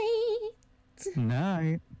night.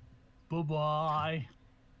 Night. Bye-bye.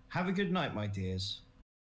 Have a good night, my dears.